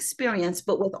previous experience,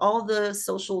 but with all the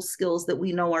social skills that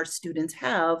we know our students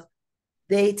have,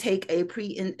 they take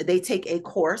a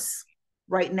course.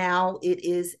 Right now, it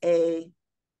is a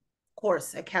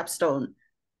course, a capstone.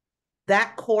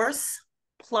 That course,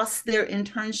 plus their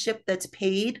internship that's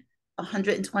paid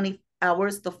 120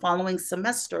 hours the following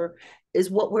semester,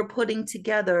 is what we're putting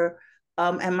together.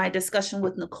 And my discussion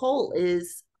with Nicole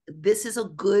is, this is a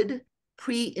good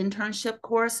pre-internship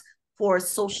course for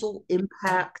social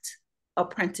impact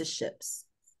apprenticeships.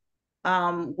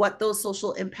 What those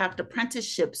social impact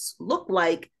apprenticeships look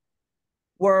like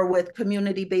were with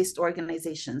community-based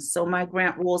organizations. So my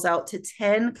grant rolls out to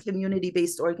 10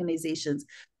 community-based organizations.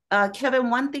 Kevin,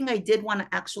 one thing I did want to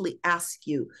actually ask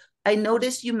you, I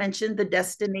noticed you mentioned the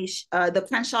destination, the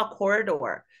Crenshaw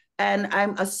corridor, and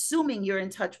I'm assuming you're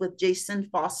in touch with Jason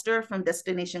Foster from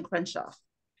Destination Crenshaw.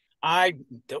 I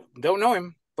don't know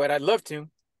him, but I'd love to.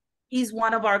 He's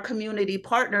one of our community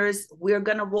partners. We're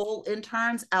going to roll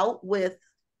interns out with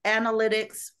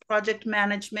analytics, project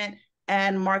management,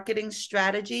 and marketing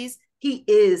strategies. He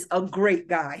is a great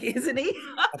guy, isn't he?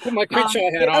 I put my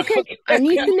Crenshaw hat on. Okay, I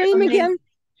need the name again.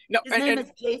 No, His name is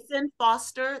Jason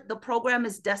Foster. The program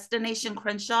is Destination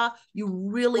Crenshaw. You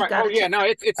really right. got to yeah, no,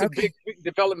 it's Okay. a big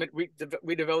development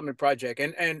redevelopment project,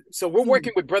 and so we're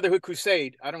working with Brotherhood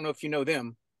Crusade. I don't know if you know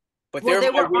them, but Well, they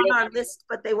they're were on our list,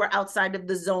 but they were outside of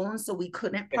the zone, so we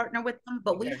couldn't partner with them.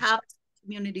 But we have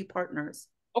community partners.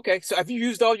 Okay, so have you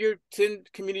used all your 10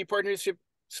 community partnership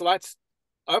slots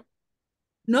up?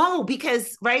 No,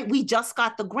 because we just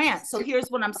got the grant. So here's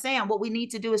what I'm saying. What we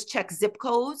need to do is check zip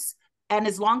codes. And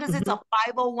as long as it's a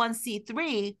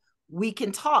 501c3, we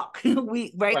can talk.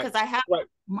 Because I have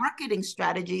marketing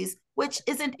strategies, which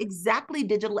isn't exactly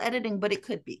digital editing, but it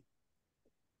could be.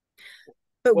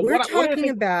 But we're talking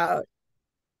about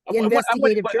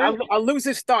investigative journalism. I'll lose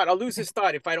this thought. I'll lose this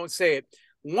thought if I don't say it.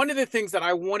 One of the things that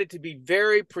I wanted to be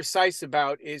very precise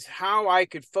about is how I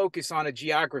could focus on a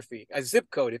geography, a zip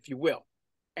code, if you will,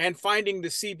 and finding the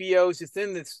CBOs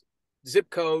within this zip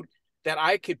code that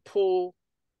I could pull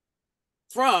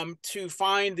from to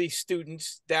find the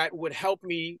students that would help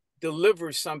me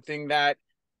deliver something that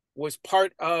was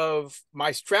part of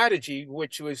my strategy,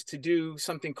 which was to do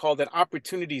something called an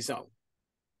opportunity zone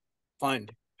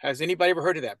fund. Has anybody ever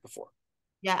heard of that before?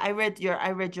 Yeah, I read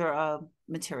your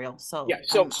material. So yeah,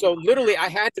 so literally I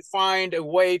had to find a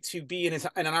way to be in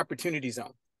an opportunity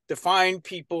zone, to find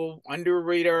people under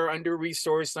radar, under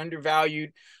resourced,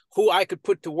 undervalued, who I could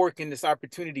put to work in this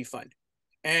opportunity fund.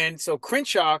 And so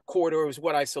Crenshaw corridor was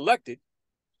what I selected,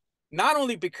 not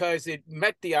only because it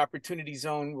met the opportunity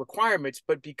zone requirements,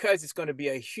 but because it's going to be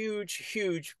a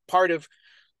huge part of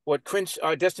what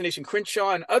Destination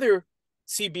Crenshaw and other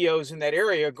CBOs in that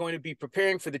area are going to be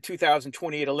preparing for the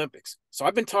 2028 Olympics. So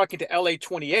I've been talking to LA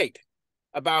 28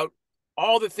 about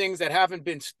all the things that haven't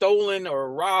been stolen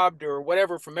or robbed or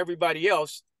whatever from everybody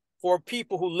else for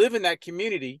people who live in that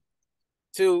community,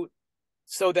 so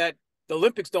that the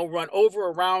Olympics don't run over,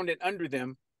 around, and under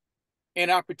them,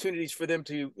 and opportunities for them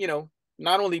to,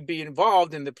 not only be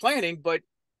involved in the planning, but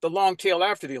the long tail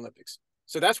after the Olympics.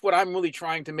 So that's what I'm really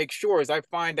trying to make sure is I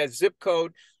find that zip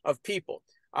code of people.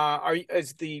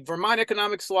 Is the Vermont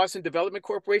Economic Loss and Development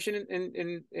Corporation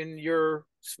in your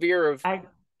sphere of?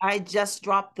 I just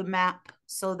dropped the map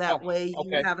so that way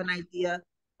you have an idea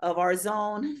of our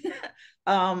zone.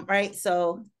 Right.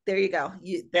 So there you go.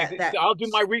 I'll do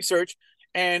my research.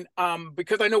 And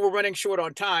because I know we're running short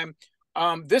on time,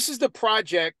 this is the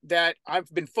project that I've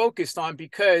been focused on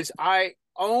because I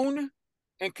own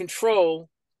and control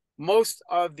most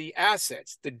of the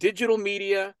assets, the digital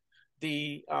media,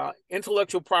 the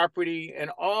intellectual property,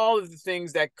 and all of the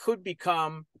things that could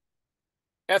become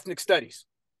ethnic studies.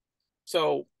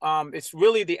 So it's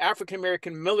really the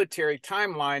African-American military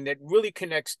timeline that really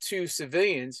connects to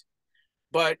civilians,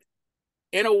 but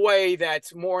in a way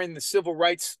that's more in the civil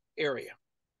rights area.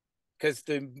 Because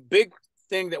the big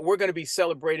thing that we're going to be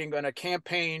celebrating on a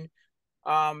campaign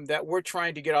that we're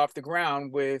trying to get off the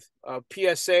ground with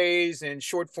PSAs and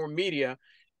short form media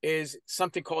is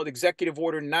something called Executive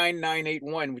Order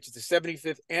 9981, which is the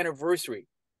 75th anniversary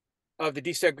of the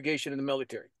desegregation of the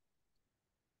military.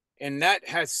 And that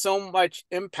has so much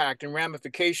impact and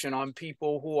ramification on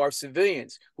people who are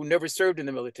civilians, who never served in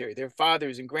the military, their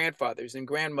fathers and grandfathers and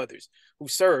grandmothers who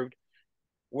served.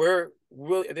 The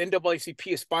NAACP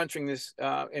is sponsoring this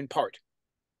in part.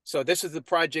 So this is the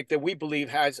project that we believe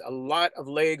has a lot of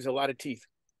legs, a lot of teeth.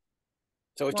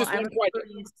 So it's just one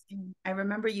project. I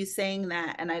remember you saying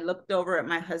that, and I looked over at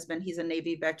my husband. He's a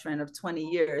Navy veteran of 20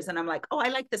 years. And I'm like, oh, I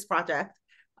like this project.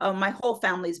 My whole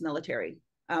family's military.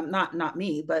 Not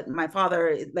me, but my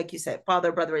father, like you said,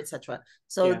 father, brother, etc.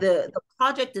 So the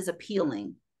project is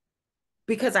appealing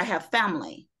because I have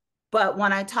family. But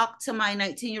when I talk to my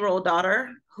 19-year-old daughter,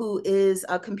 who is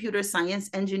a computer science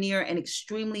engineer and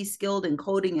extremely skilled in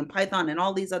coding and Python and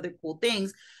all these other cool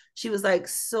things, she was like,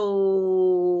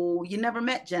 so you never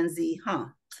met Gen Z, huh?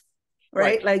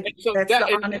 Right? Like, and so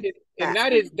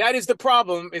that is the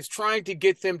problem, is trying to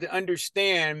get them to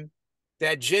understand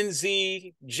that Gen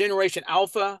Z, Generation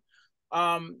Alpha,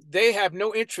 they have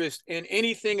no interest in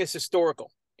anything as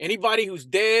historical. Anybody who's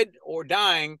dead or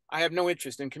dying, I have no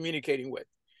interest in communicating with.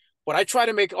 What I try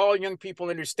to make all young people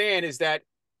understand is that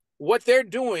what they're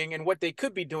doing and what they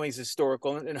could be doing is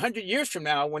historical. And 100 years from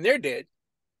now, when they're dead,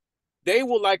 they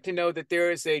will like to know that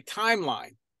there is a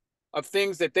timeline of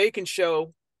things that they can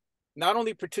show not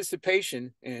only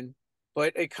participation in,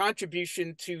 but a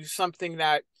contribution to something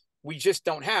that we just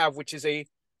don't have, which is a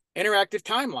interactive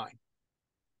timeline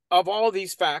of all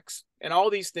these facts and all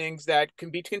these things that can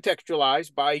be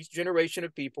contextualized by each generation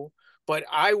of people. But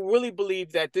I really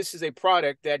believe that this is a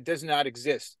product that does not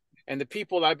exist. And the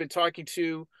people I've been talking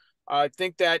to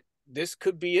think that this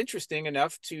could be interesting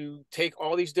enough to take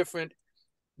all these different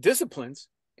disciplines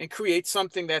and create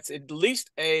something that's at least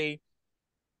a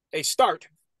start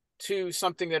to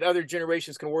something that other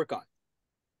generations can work on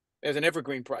as an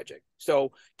evergreen project.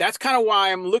 So that's kind of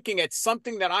why I'm looking at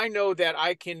something that I know that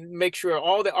I can make sure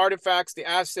all the artifacts, the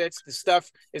assets, the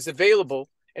stuff is available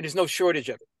and there's no shortage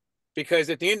of it. Because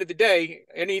at the end of the day,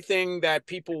 anything that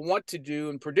people want to do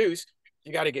and produce,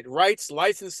 you got to get rights,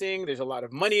 licensing, there's a lot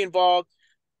of money involved.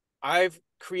 I've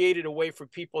created a way for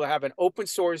people to have an open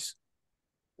source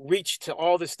reach to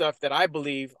all the stuff that I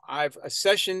believe I've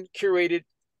accessioned, curated,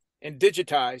 and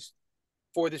digitized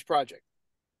for this project.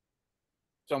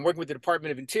 So I'm working with the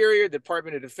Department of Interior, the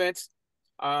Department of Defense,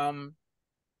 and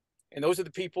those are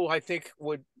the people I think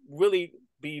would really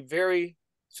be very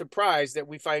surprised that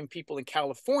we find people in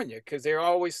California, because they're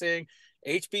always saying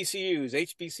HBCUs,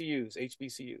 HBCUs,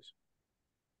 HBCUs.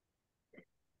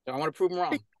 So I want to prove them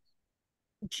wrong.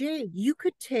 Jay, you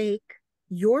could take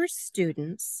your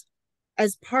students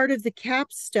as part of the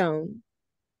capstone,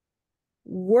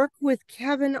 work with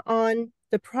Kevin on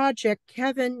the project.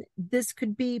 Kevin, this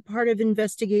could be part of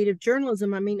investigative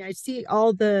journalism. I mean, I see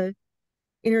all the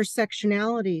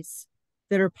intersectionalities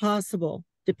that are possible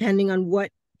depending on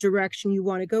what direction you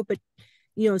want to go. But,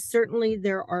 you know, certainly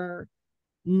there are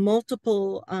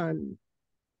multiple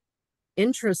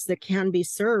interests that can be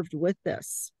served with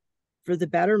this for the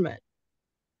betterment.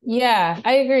 Yeah,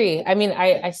 I agree. I mean,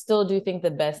 I still do think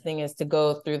the best thing is to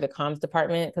go through the comms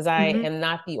department, because I am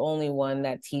not the only one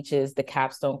that teaches the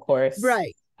capstone course.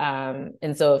 Right.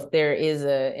 And so if there is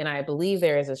and I believe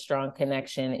there is a strong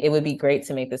connection, it would be great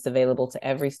to make this available to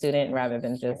every student rather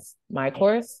than just my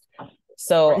course.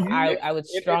 So I would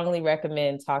strongly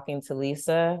recommend talking to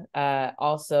Lisa,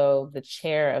 also the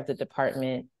chair of the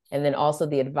department, and then also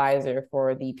the advisor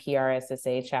for the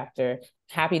PRSSA chapter.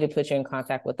 Happy to put you in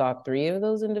contact with all three of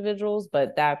those individuals,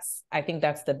 but I think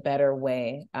that's the better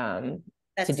way to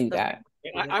do that.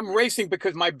 I'm racing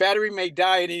because my battery may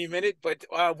die at any minute, but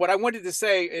what I wanted to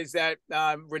say is that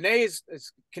Renee has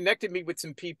connected me with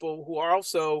some people who are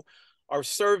also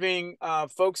serving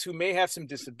folks who may have some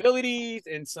disabilities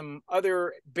and some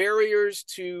other barriers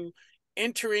to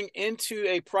entering into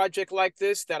a project like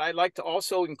this that I'd like to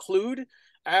also include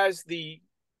as the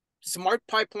smart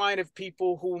pipeline of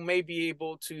people who may be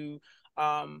able to,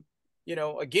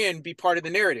 again, be part of the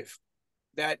narrative,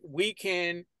 that we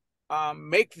can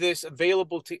make this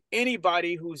available to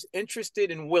anybody who's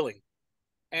interested and willing.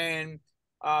 And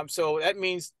so that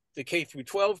means the K through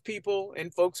 12 people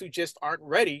and folks who just aren't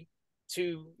ready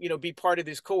to, be part of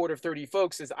this cohort of 30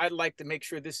 folks, is I'd like to make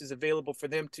sure this is available for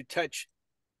them to touch,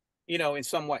 in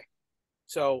some way.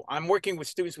 So I'm working with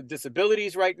students with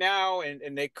disabilities right now,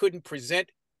 and they couldn't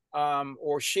present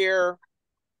or share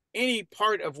any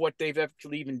part of what they've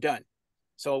actually even done.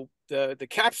 So the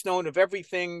capstone of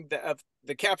everything, of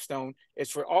the capstone, is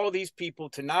for all these people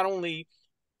to not only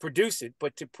produce it,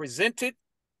 but to present it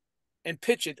and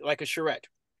pitch it like a charrette.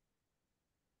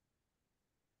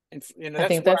 And I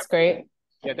think that's great.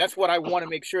 Yeah, that's what I want to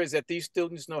make sure, is that these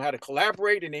students know how to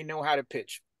collaborate and they know how to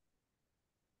pitch.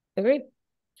 Agreed.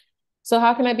 So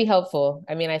how can I be helpful?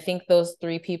 I mean, I think those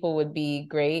three people would be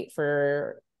great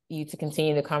for you to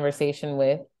continue the conversation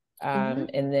with.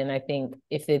 And then I think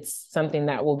if it's something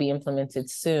that will be implemented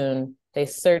soon, they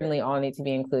certainly all need to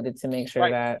be included to make sure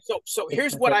that. So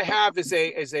here's what I have is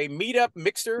a meetup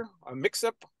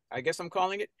mix-up, I guess I'm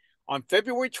calling it, on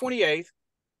February 28th,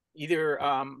 either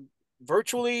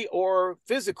virtually or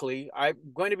physically. I'm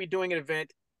going to be doing an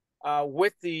event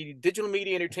with the Digital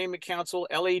Media Entertainment Council,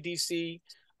 LADC,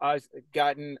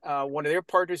 gotten one of their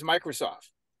partners, Microsoft.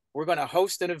 We're going to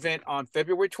host an event on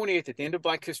February 28th at the end of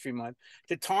Black History Month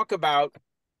to talk about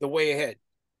the way ahead.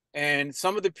 And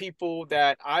some of the people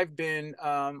that I've been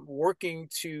working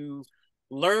to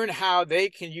learn how they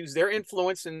can use their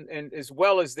influence and as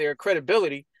well as their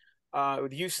credibility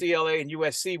with UCLA and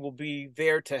USC will be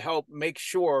there to help make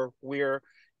sure we're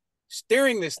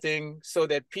steering this thing so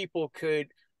that people could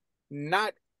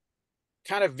not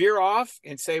kind of veer off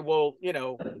and say, well,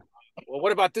 well,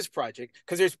 what about this project?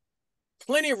 Because there's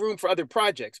plenty of room for other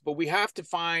projects, but we have to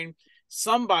find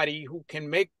somebody who can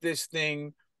make this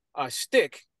thing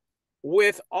stick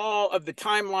with all of the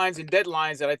timelines and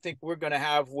deadlines that I think we're going to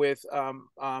have with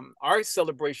our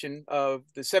celebration of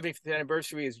the 75th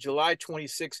anniversary is July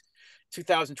 26,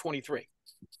 2023.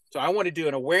 So I want to do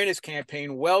an awareness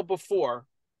campaign well before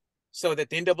so that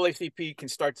the NAACP can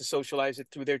start to socialize it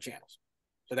through their channels.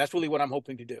 So that's really what I'm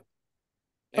hoping to do.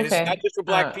 And it's not just for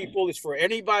Black people, it's for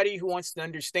anybody who wants to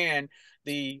understand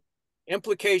the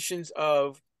implications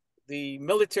of the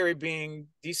military being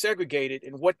desegregated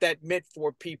and what that meant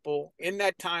for people in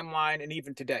that timeline and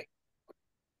even today.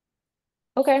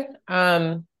 Okay.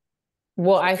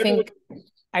 Well, I think,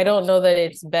 I don't know that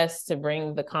it's best to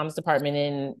bring the comms department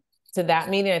in to that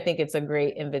meeting. I think it's a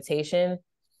great invitation.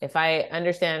 If I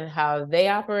understand how they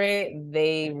operate,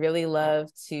 they really love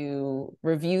to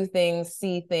review things,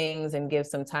 see things, and give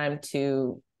some time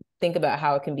to think about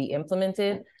how it can be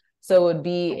implemented. So it would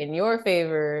be in your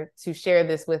favor to share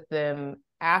this with them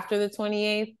after the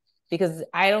 28th, because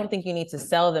I don't think you need to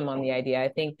sell them on the idea. I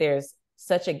think there's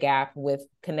such a gap with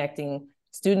connecting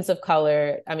students of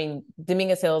color. I mean,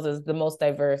 Dominguez Hills is the most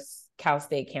diverse Cal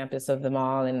State campus of them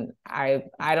all. And I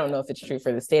don't know if it's true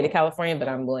for the state of California, but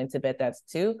I'm willing to bet that's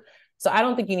too. So I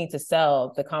don't think you need to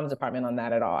sell the comms department on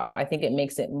that at all. I think it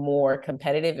makes it more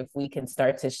competitive if we can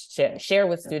start to share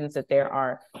with students that there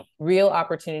are real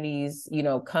opportunities,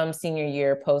 come senior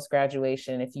year,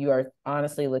 post-graduation, if you are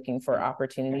honestly looking for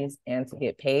opportunities and to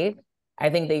get paid. I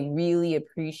think they really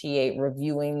appreciate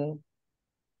reviewing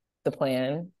the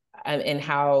plan and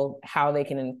how they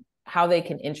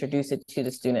can introduce it to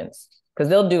the students, because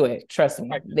they'll do it. Trust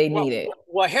me, they need it.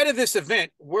 Well, ahead of this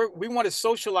event, we want to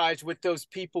socialize with those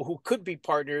people who could be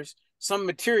partners some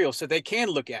material so they can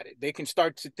look at it. They can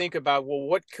start to think about, well,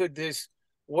 what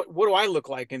do I look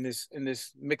like in this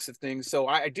mix of things? So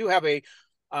I do have an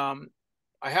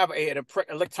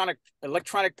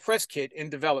electronic press kit in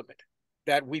development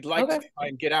that we'd like to try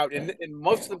and get out. And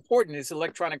most important is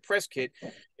electronic press kit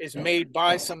is made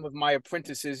by some of my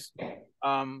apprentices.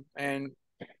 And,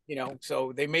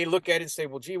 so they may look at it and say,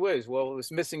 well, gee whiz, well,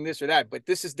 it's missing this or that, but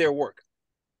this is their work.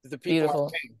 The people are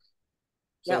paying.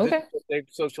 So they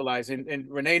socialize. And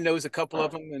Renee knows a couple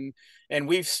of them, and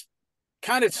we've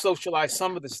kind of socialized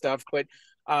some of the stuff, but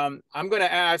I'm going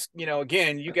to ask,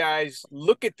 again, you guys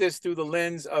look at this through the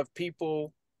lens of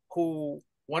people who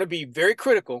want to be very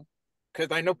critical,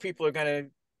 because I know people are going to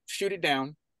shoot it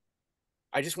down.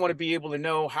 I just want to be able to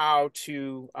know how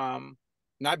to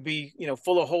not be,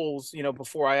 full of holes,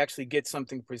 before I actually get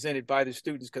something presented by the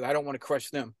students, because I don't want to crush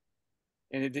them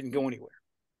and it didn't go anywhere.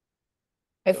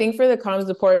 I think for the comms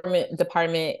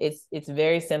department, it's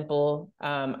very simple.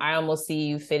 I almost see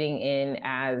you fitting in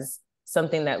as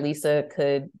something that Lisa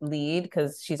could lead,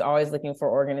 because she's always looking for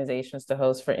organizations to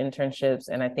host for internships.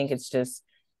 And I think it's just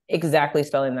exactly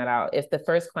spelling that out. If the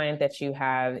first client that you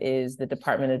have is the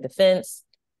Department of Defense,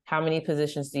 how many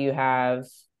positions do you have?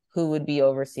 Who would be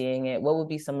overseeing it? What would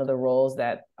be some of the roles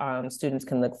that students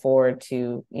can look forward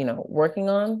to, working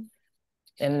on?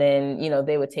 And then,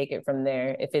 they would take it from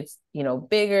there. If it's,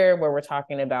 bigger, where we're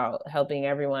talking about helping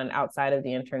everyone outside of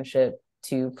the internship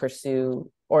to pursue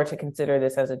or to consider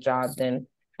this as a job, then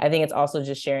I think it's also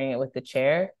just sharing it with the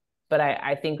chair. But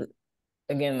I think,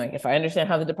 again, like, if I understand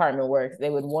how the department works, they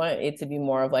would want it to be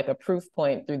more of like a proof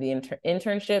point through the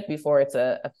internship before it's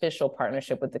an official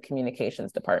partnership with the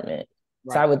communications department.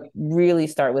 Right. So I would really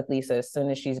start with Lisa as soon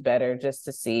as she's better, just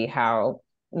to see how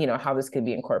this could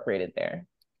be incorporated there.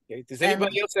 Okay. Does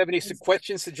anybody else have any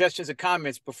questions, suggestions, or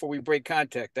comments before we break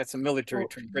contact? That's a military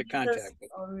term, break contact.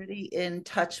 Already in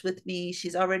touch with me.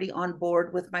 She's already on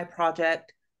board with my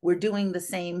project. We're doing the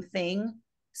same thing.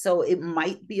 So it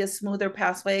might be a smoother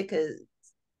pathway, because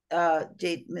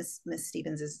Miss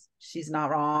Stevens she's not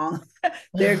wrong.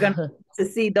 They're going to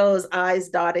see those I's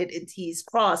dotted and T's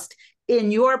crossed in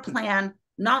your plan,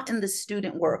 not in the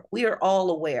student work. We are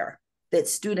all aware that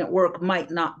student work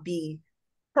might not be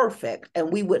perfect,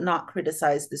 and we would not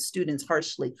criticize the students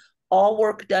harshly. All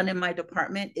work done in my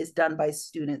department is done by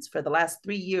students. For the last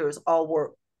 3 years, all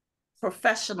work,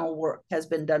 professional work, has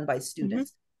been done by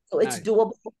students. So it's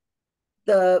doable.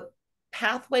 The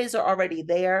pathways are already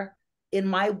there. In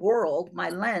my world, my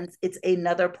lens, it's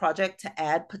another project to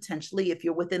add potentially. If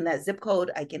you're within that zip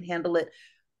code, I can handle it.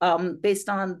 Based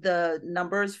on the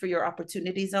numbers for your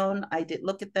opportunity zone, I did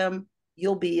look at them.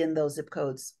 You'll be in those zip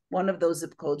codes. One of those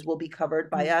zip codes will be covered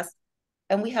by us,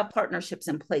 and we have partnerships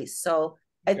in place. So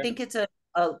I think it's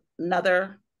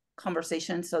another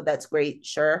conversation. So that's great.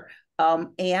 Sure.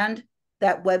 And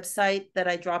that website that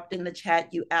I dropped in the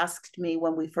chat, you asked me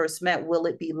when we first met, will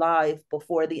it be live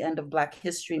before the end of Black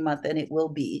History Month? And it will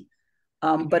be.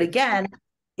 But again,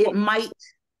 it might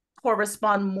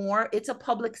correspond more. It's a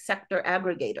public sector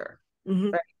aggregator,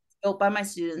 right? Built by my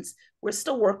students. We're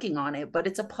still working on it, but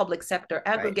it's a public sector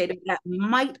aggregator that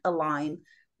might align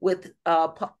with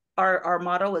our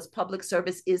motto is public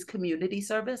service is community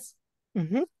service.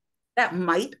 That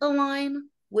might align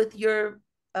with your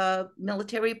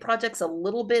military projects a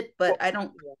little bit, but I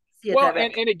don't see it. Well,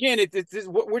 and again,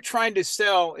 what we're trying to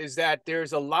sell is that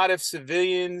there's a lot of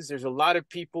civilians, there's a lot of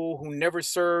people who never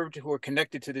served who are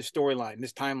connected to this storyline,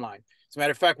 this timeline. As a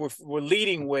matter of fact, we're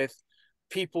leading with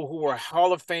people who are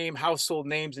Hall of Fame household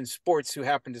names in sports who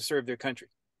happen to serve their country.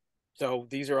 So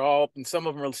these are all, and some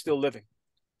of them are still living.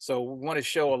 So we want to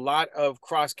show a lot of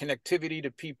cross connectivity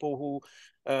to people who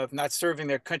not serving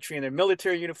their country in their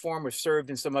military uniform or served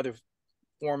in some other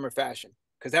form or fashion.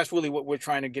 Because that's really what we're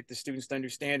trying to get the students to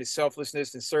understand is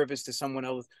selflessness and service to someone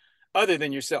else other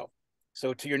than yourself.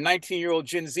 So to your 19-year-old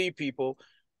Gen Z people,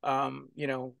 you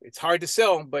know, it's hard to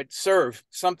sell, but serve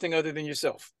something other than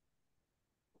yourself.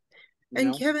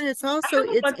 And Kevin, it's also,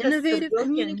 it's innovative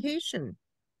communication.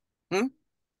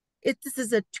 This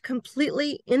is a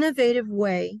completely innovative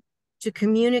way to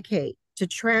communicate, to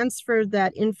transfer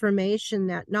that information,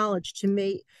 that knowledge, to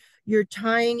make, you're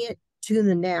tying it to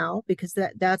the now, because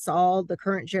that's all the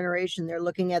current generation, they're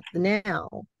looking at the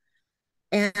now,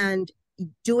 and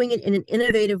doing it in an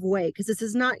innovative way, because this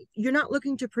is not, you're not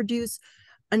looking to produce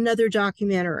another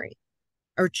documentary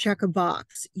or check a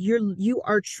box. You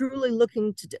are truly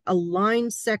looking to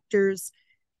align sectors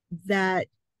that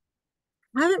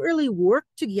haven't really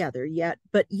worked together yet,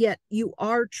 but yet you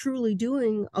are truly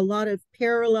doing a lot of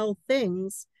parallel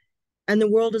things, and the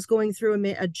world is going through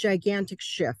a gigantic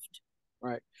shift.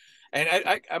 Right.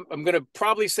 And I'm going to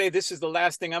probably say this is the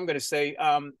last thing I'm going to say.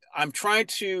 I'm trying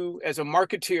to, as a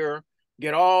marketeer,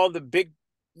 get all the big,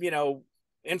 you know,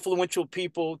 influential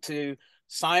people to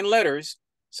sign letters.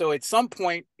 So at some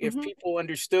point, if people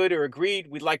understood or agreed,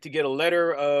 we'd like to get a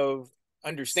letter of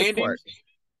understanding.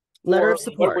 Letter of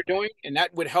support. What we're doing. And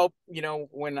that would help, you know,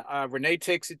 when Renee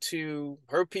takes it to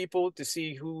her people to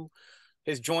see who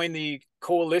has joined the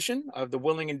coalition of the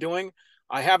willing and doing.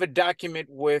 I have a document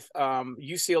with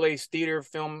UCLA's Theater,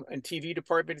 Film, and TV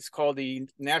department. It's called the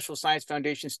National Science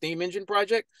Foundation Steam Engine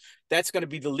Project. That's going to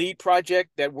be the lead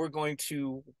project that we're going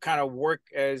to kind of work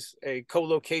as a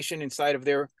co-location inside of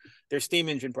their steam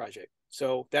engine project.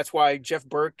 So that's why Jeff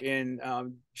Burke and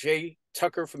Jay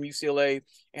Tucker from UCLA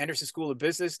Anderson School of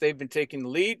Business, they've been taking the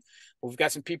lead. We've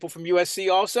got some people from USC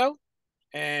also.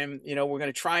 And, you know, we're going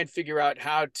to try and figure out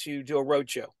how to do a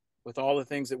roadshow with all the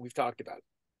things that we've talked about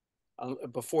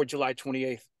before July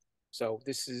 28th. So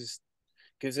this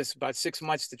gives us about 6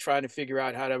 months to try to figure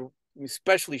out how to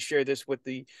especially share this with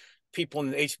the people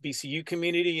in the HBCU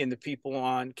community and the people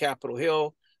on Capitol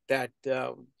Hill, that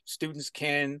students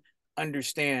can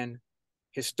understand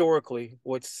historically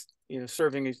what's, you know,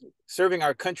 serving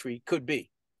our country could be.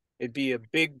 It'd be a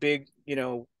big, you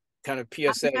know, kind of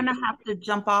PSA. I'm gonna have to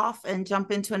jump off and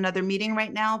jump into another meeting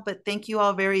right now, but thank you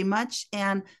all very much.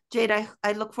 And Jade,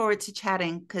 I look forward to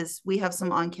chatting because we have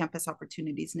some on-campus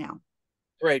opportunities now.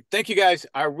 Great. Thank you guys.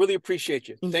 I really appreciate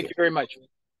you. Thank you very much.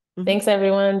 Thanks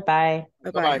everyone. Bye.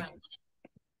 Bye-bye.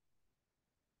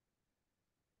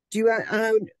 Do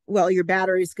you well, your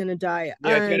battery's gonna die.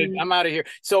 Yeah, I'm out of here.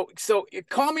 So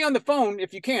call me on the phone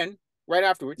if you can right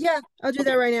afterwards. Yeah, I'll do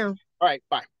that right now. All right,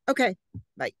 bye. Okay,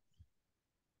 bye.